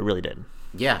first half. It really did.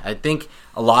 Yeah, I think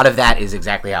a lot of that is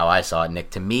exactly how I saw it, Nick.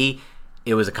 To me,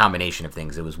 it was a combination of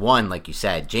things. It was one, like you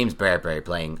said, James Bradberry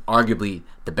playing arguably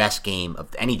the best game of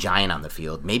any Giant on the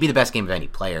field, maybe the best game of any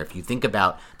player. If you think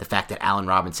about the fact that Allen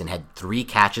Robinson had 3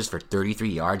 catches for 33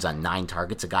 yards on 9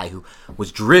 targets, a guy who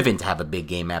was driven to have a big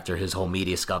game after his whole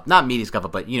not media scuffle,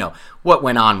 but what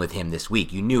went on with him this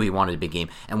week. You knew he wanted a big game.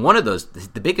 And one of those,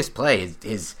 the biggest play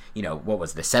is what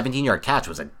was the 17-yard catch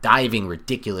was a diving,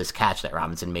 ridiculous catch that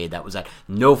Robinson made that was at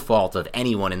no fault of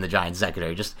anyone in the Giants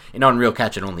secondary. Just an unreal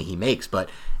catch that only he makes. But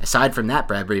aside from that,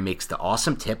 Bradbury makes the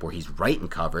awesome tip where he's right in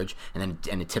coverage, and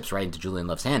it tips right into Julian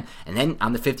Love's hand. And then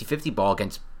on the 50-50 ball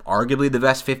against arguably the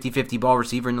best 50-50 ball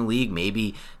receiver in the league,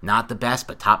 maybe not the best,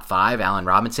 but top 5, Allen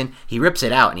Robinson, he rips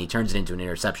it out and he turns it into an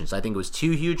interception. So I think it was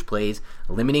 2 huge plays,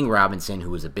 limiting Robinson, who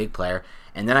was a big player.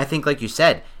 And then I think, like you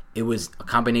said, it was a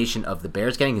combination of the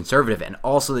Bears getting conservative and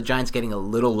also the Giants getting a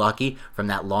little lucky from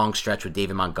that long stretch with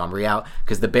David Montgomery out,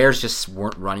 because the Bears just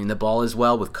weren't running the ball as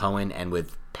well with Cohen and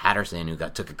with Patterson, who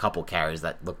took a couple carries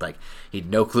that looked like he had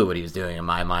no clue what he was doing in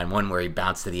my mind. One where he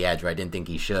bounced to the edge where I didn't think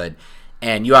he should.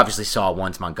 And you obviously saw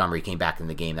once Montgomery came back in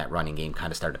the game, that running game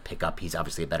kind of started to pick up. He's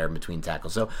obviously a better between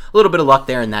tackles. So a little bit of luck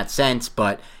there in that sense.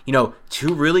 But,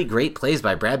 2 really great plays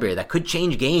by Bradbury that could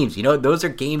change games. Those are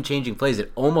game-changing plays.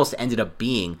 It almost ended up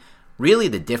being really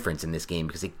the difference in this game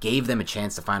because it gave them a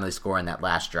chance to finally score on that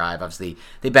last drive. Obviously,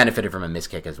 they benefited from a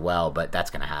missed kick as well, but that's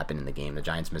going to happen in the game. The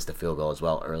Giants missed a field goal as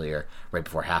well earlier, right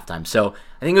before halftime. So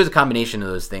I think it was a combination of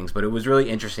those things, but it was really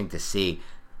interesting to see.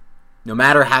 No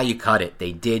matter how you cut it,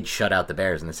 they did shut out the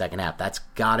Bears in the second half. That's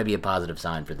got to be a positive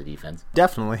sign for the defense.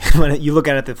 Definitely. When you look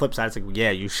at it the flip side, it's like,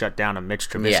 you shut down a Mitch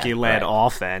Trubisky-led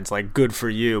offense. Like, good for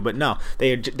you. But no,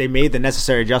 they made the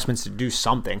necessary adjustments to do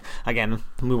something. Again,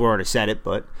 we already said it,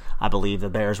 but I believe the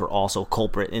Bears were also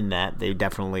culprit in that. They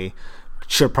definitely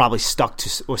should have probably stuck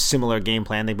to a similar game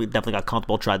plan. They definitely got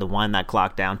comfortable, tried to wind that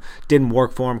clock down. Didn't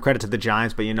work for them. Credit to the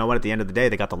Giants, but you know what? At the end of the day,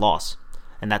 they got the loss.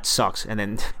 And that sucks. And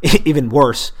then, even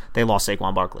worse, they lost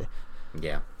Saquon Barkley.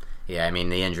 Yeah. I mean,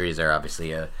 the injuries are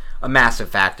obviously a massive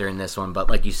factor in this one. But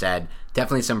like you said,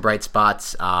 definitely some bright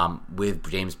spots with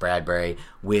James Bradbury.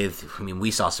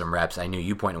 We saw some reps. I knew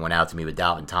you pointed one out to me with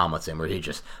Dalvin Tomlinson where he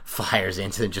just fires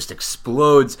into and just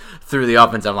explodes through the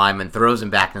offensive lineman, throws him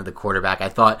back into the quarterback. I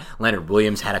thought Leonard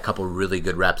Williams had a couple really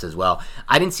good reps as well.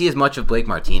 I didn't see as much of Blake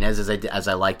Martinez as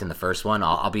I liked in the first one.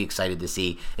 I'll be excited to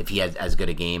see if he has as good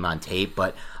a game on tape.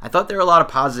 But I thought there were a lot of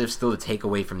positives still to take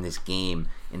away from this game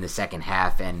in the second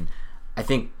half. And I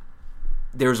think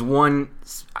there's one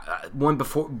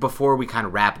before we kind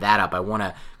of wrap that up. I want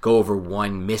to go over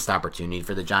one missed opportunity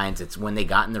for the Giants. It's when they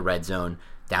got in the red zone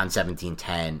down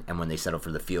 17-10, and when they settled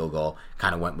for the field goal,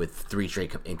 kind of went with 3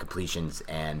 straight incompletions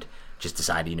and just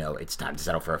decided, it's time to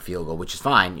settle for a field goal, which is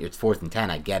fine. It's 4th and 10,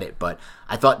 I get it, but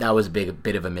I thought that was a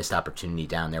bit of a missed opportunity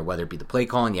down there, whether it be the play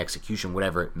calling, the execution,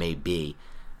 whatever it may be.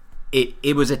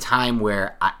 It was a time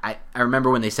where I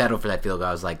remember when they settled for that field goal,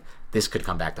 I was like, this could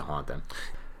come back to haunt them.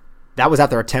 That was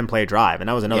after a 10-play drive, and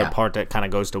that was another part that kind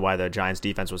of goes to why the Giants'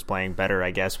 defense was playing better,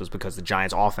 I guess, was because the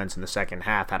Giants' offense in the second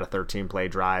half had a 13-play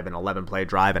drive, an 11-play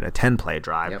drive, and a 10-play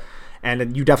drive. Yep.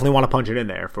 And you definitely want to punch it in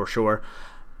there, for sure.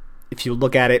 If you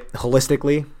look at it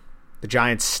holistically, the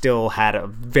Giants still had a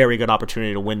very good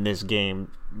opportunity to win this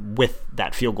game with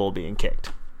that field goal being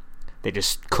kicked. They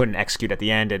just couldn't execute at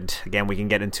the end, and again, we can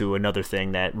get into another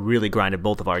thing that really grinded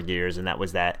both of our gears, and that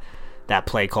was that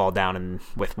play call down and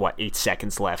with 8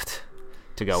 seconds left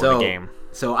to go in the game.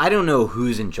 So I don't know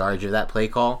who's in charge of that play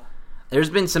call. There's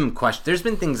been some there's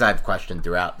been things I've questioned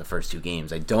throughout the first 2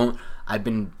 games. I've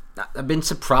been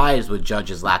surprised with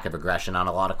Judge's lack of aggression on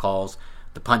a lot of calls.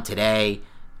 The punt today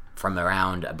from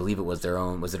around, I believe it was their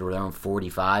own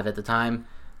 45 at the time.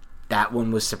 That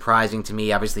one was surprising to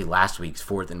me. Obviously, last week's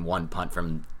 4th and 1 punt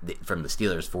from the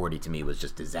Steelers 40 to me was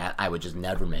just disaster. I would just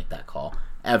never make that call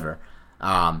ever.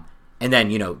 And then,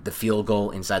 the field goal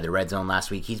inside the red zone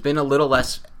last week. He's been a little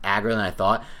less aggro than I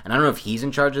thought. And I don't know if he's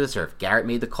in charge of this or if Garrett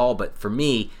made the call. But for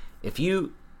me, if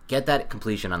you get that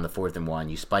completion on the 4th and 1,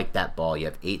 you spike that ball, you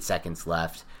have 8 seconds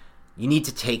left, you need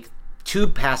to take 2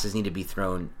 passes need to be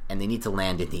thrown, and they need to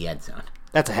land in the end zone.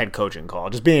 That's a head coaching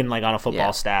call. Just being on a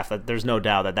football staff, that there's no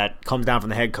doubt that comes down from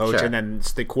the head coach, and then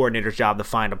it's the coordinator's job to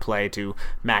find a play to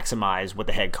maximize what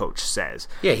the head coach says.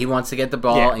 Yeah, he wants to get the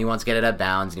ball, and he wants to get it out of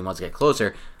bounds, and he wants to get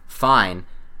closer. Fine.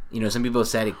 Some people have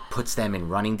said it puts them in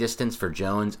running distance for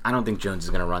Jones. I don't think Jones is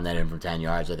going to run that in from 10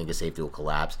 yards. I think his safety will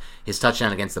collapse. His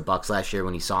touchdown against the Bucs last year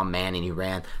when he saw man and he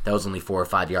ran, that was only 4 or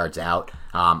 5 yards out.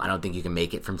 I don't think you can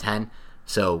make it from 10.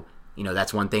 So,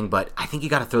 that's one thing. But I think you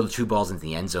got to throw the 2 balls into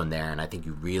the end zone there, and I think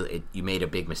you made a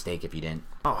big mistake if you didn't.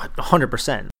 Oh,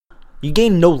 100%. You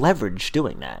gain no leverage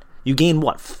doing that. You gain,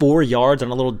 4 yards on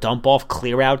a little dump-off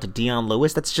clear out to Dion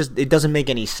Lewis? That's just, it doesn't make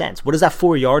any sense. What is that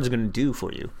 4 yards going to do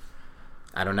for you?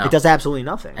 I don't know. It does absolutely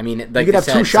nothing. I mean, you like could have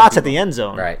two shots at the end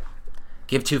zone. Right.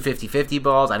 Give 2 50-50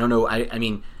 balls. I don't know. I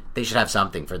mean, they should have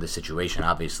something for the situation.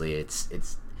 Obviously,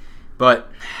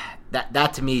 but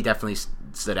that to me definitely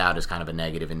stood out as kind of a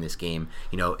negative in this game.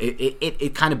 You know,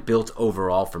 it kind of built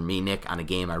overall for me, Nick, on a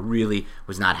game I really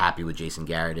was not happy with Jason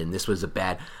Garrett, and this was a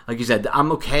bad, like you said,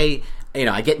 I'm okay. You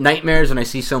know, I get nightmares when I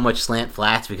see so much slant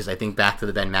flats because I think back to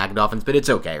the Ben Magnet offense, but it's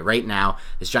okay. Right now,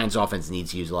 this Giants offense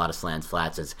needs to use a lot of slant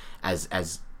flats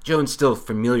as Jones still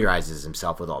familiarizes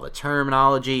himself with all the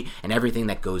terminology and everything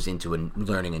that goes into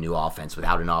learning a new offense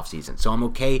without an offseason. So I'm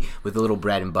okay with the little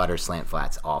bread and butter slant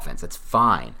flats offense. That's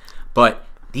fine. But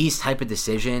these type of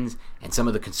decisions and some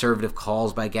of the conservative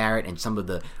calls by Garrett and some of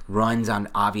the runs on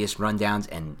obvious rundowns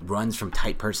and runs from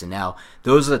tight personnel,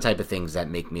 those are the type of things that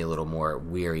make me a little more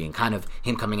weary. And kind of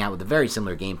him coming out with a very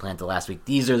similar game plan to last week,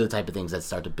 these are the type of things that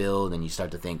start to build and you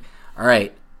start to think, all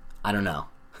right, I don't know.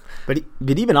 But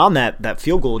even on that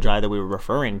field goal drive that we were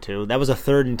referring to, that was a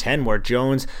 3rd and 10 where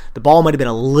Jones, the ball might have been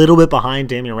a little bit behind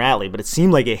Damian Ratley, but it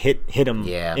seemed like it hit him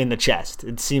in the chest.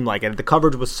 It seemed like it. The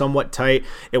coverage was somewhat tight.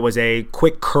 It was a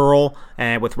quick curl,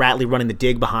 and with Ratley running the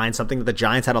dig behind, something that the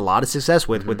Giants had a lot of success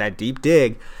with that deep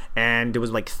dig. And it was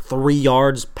like 3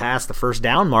 yards past the first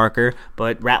down marker,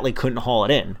 but Ratley couldn't haul it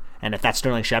in. And if that's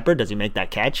Sterling Shepard, does he make that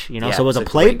catch? You know, yeah, so it was a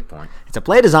play. It's a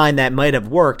play design that might have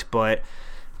worked, but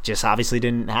just obviously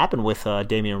didn't happen with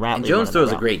Damian Ratley. And Jones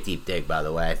throws a great deep dig, by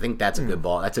the way. I think that's a good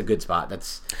ball. That's a good spot.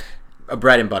 That's a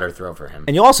bread and butter throw for him.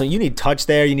 And you need touch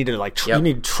there. You need to you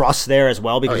need trust there as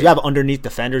well because you have underneath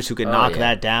defenders who can knock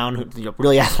that down.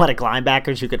 Really athletic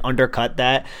linebackers who can undercut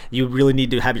that. You really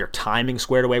need to have your timing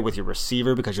squared away with your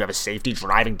receiver because you have a safety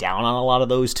driving down on a lot of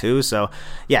those too. So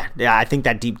yeah, I think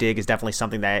that deep dig is definitely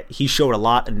something that he showed a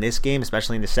lot in this game,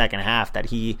 especially in the second half. That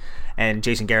he and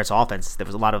Jason Garrett's offense, there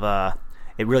was a lot of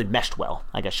it really meshed well,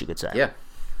 I guess you could say. Yeah.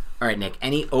 All right, Nick,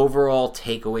 any overall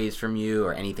takeaways from you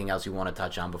or anything else you want to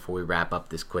touch on before we wrap up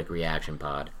this quick reaction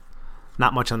pod?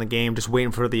 Not much on the game, just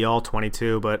waiting for the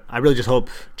All-22, but I really just hope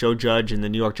Joe Judge and the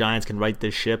New York Giants can right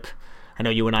this ship. I know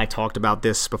you and I talked about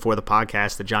this before the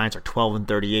podcast. The Giants are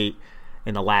 12-38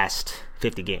 in the last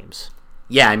 50 games.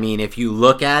 Yeah, I mean, if you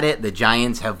look at it, the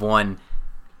Giants have won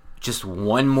just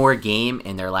one more game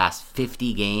in their last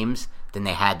 50 games than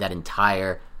they had that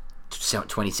entire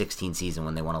 2016 season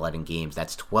when they won 11 games.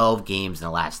 That's 12 games in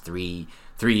the last three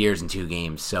years and 2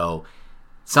 games. So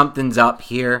something's up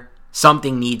here.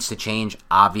 Something needs to change,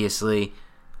 obviously.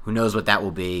 Who knows what that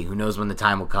will be? Who knows when the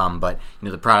time will come? But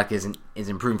the product is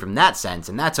improving from that sense,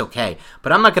 and that's okay.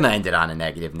 But I'm not going to end it on a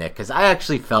negative, Nick, because I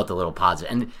actually felt a little positive.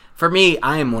 And for me,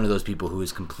 I am one of those people who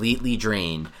is completely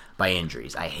drained by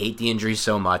injuries. I hate the injuries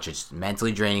so much. It's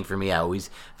mentally draining for me. I always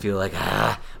feel like,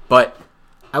 But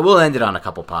I will end it on a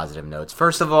couple positive notes.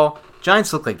 First of all,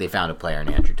 Giants look like they found a player in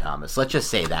Andrew Thomas. Let's just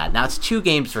say that. Now, it's 2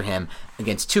 games for him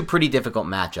against 2 pretty difficult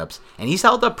matchups, and he's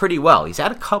held up pretty well. He's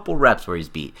had a couple reps where he's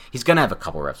beat. He's going to have a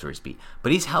couple reps where he's beat.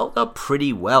 But he's held up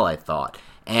pretty well, I thought.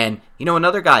 And,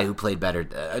 another guy who played better,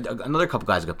 another couple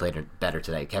guys who played better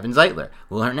today, Kevin Zeitler,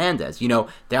 Will Hernandez.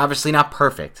 They're obviously not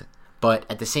perfect, but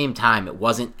at the same time,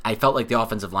 I felt like the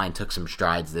offensive line took some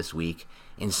strides this week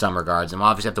in some regards, and we'll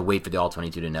obviously have to wait for the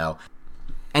All-22 to know.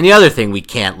 And the other thing we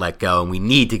can't let go, and we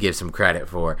need to give some credit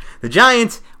for, the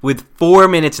Giants, with 4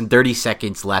 minutes and 30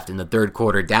 seconds left in the third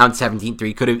quarter, down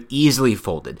 17-3, could have easily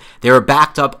folded. They were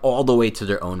backed up all the way to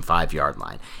their own 5-yard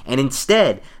line. And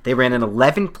instead, they ran an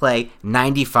 11-play,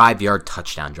 95-yard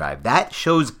touchdown drive. That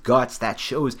shows guts. That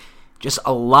shows just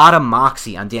a lot of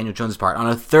moxie on Daniel Jones' part. On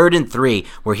a 3rd and 3,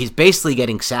 where he's basically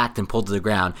getting sacked and pulled to the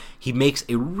ground, he makes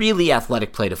a really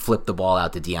athletic play to flip the ball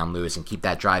out to Dion Lewis and keep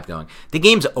that drive going. The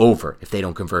game's over if they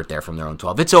don't convert there from their own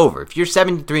 12. It's over. If you're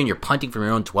 7-3 and you're punting from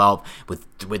your own 12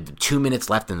 with 2 minutes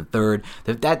left in the third,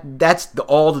 that's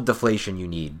all the deflation you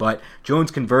need. But Jones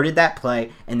converted that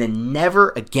play and then never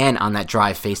again on that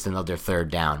drive faced another 3rd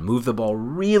down. Moved the ball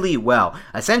really well,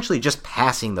 essentially just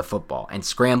passing the football and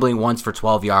scrambling once for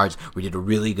 12 yards. We did a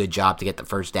really good job to get the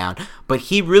first down. But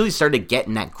he really started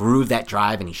getting that groove, that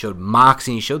drive, and he showed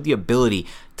moxie, and he showed the ability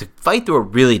to fight through a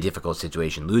really difficult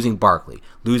situation, losing Barkley,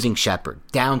 losing Shepard,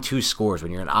 down 2 scores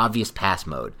when you're in obvious pass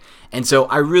mode. And so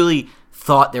I really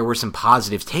thought there were some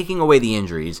positives, taking away the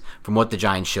injuries from what the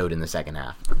Giants showed in the second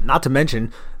half. Not to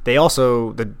mention, they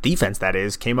also, the defense that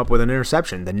is, came up with an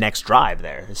interception the next drive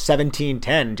there.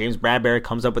 17-10, James Bradbury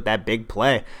comes up with that big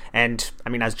play. And, I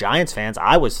mean, as Giants fans,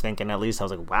 I was thinking, at least, I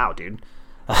was like, wow, dude,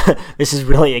 this is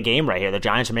really a game right here. The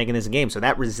Giants are making this a game. So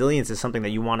that resilience is something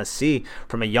that you want to see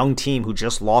from a young team who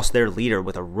just lost their leader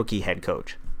with a rookie head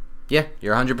coach. Yeah,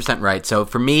 you're 100% right. So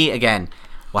for me, again,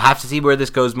 we'll have to see where this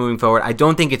goes moving forward. I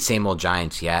don't think it's same old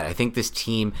Giants yet. I think this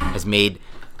team has made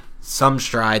some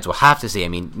strides. We'll have to see. I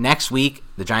mean, next week,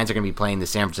 the Giants are going to be playing the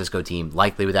San Francisco team,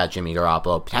 likely without Jimmy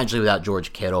Garoppolo, potentially without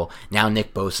George Kittle, now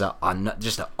Nick Bosa, on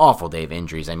just an awful day of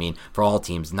injuries. I mean, for all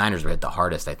teams, Niners were hit the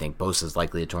hardest, I think. Bosa's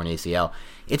likely a torn ACL.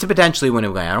 It's a potentially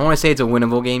winnable game. I don't want to say it's a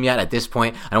winnable game yet at this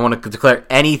point. I don't want to declare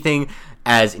anything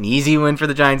as an easy win for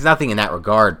the Giants, nothing in that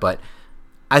regard, but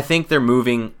I think they're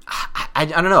moving. I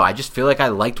don't know. I just feel like I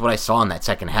liked what I saw in that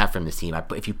second half from this team.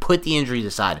 If you put the injuries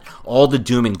aside, all the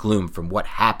doom and gloom from what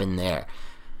happened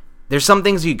there's some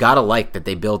things you got to like that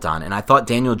they built on. And I thought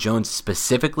Daniel Jones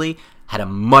specifically had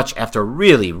after a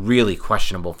really, really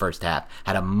questionable first half,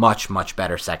 had a much, much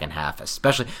better second half,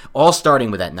 especially all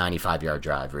starting with that 95-yard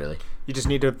drive, really. You just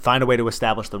need to find a way to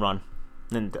establish the run.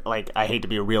 And, I hate to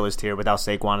be a realist here. Without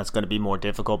Saquon, it's going to be more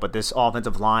difficult. But this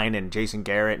offensive line and Jason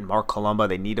Garrett and Mark Colombo,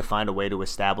 they need to find a way to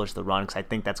establish the run because I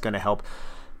think that's going to help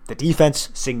the defense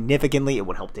significantly. It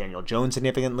would help Daniel Jones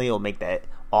significantly. It'll make that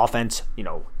offense,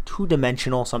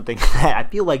 two-dimensional, something that I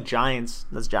feel like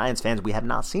as Giants fans, we have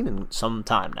not seen in some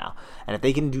time now. And if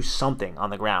they can do something on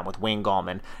the ground with Wayne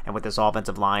Gallman and with this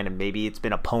offensive line, and maybe it's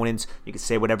been opponents, you can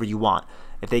say whatever you want.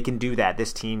 If they can do that,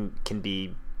 this team can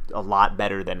be a lot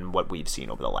better than what we've seen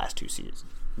over the last 2 seasons.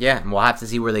 Yeah, and we'll have to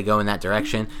see where they go in that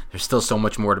direction. There's still so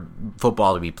much more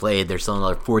football to be played. There's still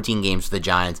another 14 games for the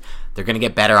Giants. They're going to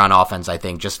get better on offense, I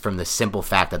think, just from the simple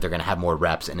fact that they're going to have more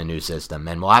reps in a new system,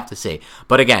 and we'll have to see.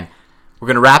 But again, we're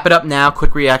going to wrap it up now.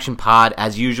 Quick reaction pod.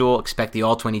 As usual, expect the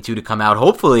All-22 to come out.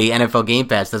 Hopefully, NFL Game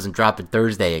Pass doesn't drop it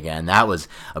Thursday again. That was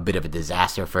a bit of a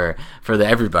disaster for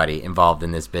everybody involved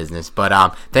in this business.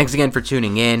 But thanks again for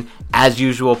tuning in. As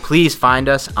usual, please find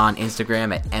us on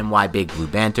Instagram at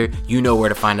NYBigBlueBanter. You know where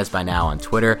to find us by now on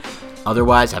Twitter.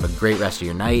 Otherwise, have a great rest of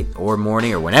your night or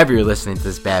morning or whenever you're listening to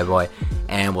this bad boy,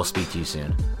 and we'll speak to you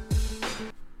soon.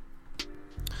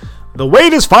 The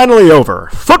wait is finally over.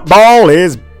 Football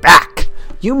is back.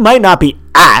 You might not be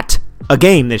at a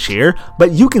game this year,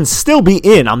 but you can still be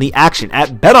in on the action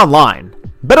at BetOnline.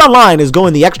 BetOnline is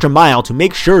going the extra mile to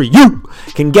make sure you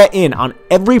can get in on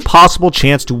every possible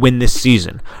chance to win this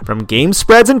season. From game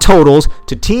spreads and totals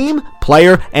to team,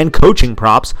 player, and coaching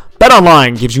props,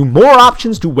 BetOnline gives you more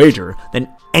options to wager than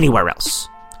anywhere else.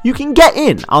 You can get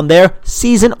in on their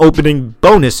season-opening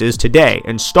bonuses today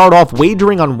and start off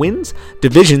wagering on wins,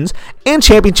 divisions, and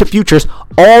championship futures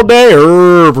all day,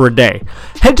 every day.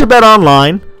 Head to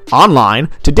BetOnline online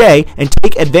today and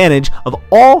take advantage of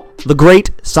all the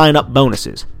great sign-up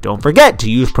bonuses. Don't forget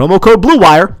to use promo code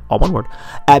BlueWire, all one word,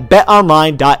 at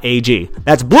betonline.ag.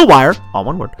 That's BlueWire, all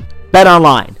one word.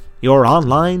 BetOnline, your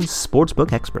online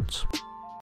sportsbook experts.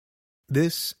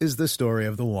 This is the story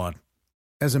of the one.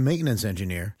 As a maintenance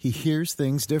engineer, he hears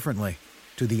things differently.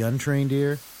 To the untrained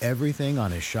ear, everything on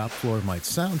his shop floor might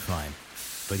sound fine,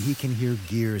 but he can hear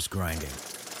gears grinding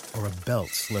or a belt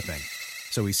slipping.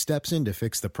 So he steps in to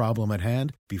fix the problem at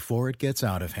hand before it gets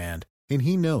out of hand. And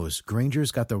he knows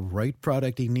Grainger's got the right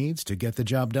product he needs to get the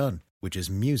job done, which is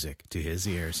music to his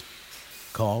ears.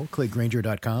 Call, click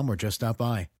Grainger.com, or just stop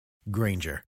by.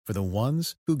 Grainger, for the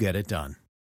ones who get it done.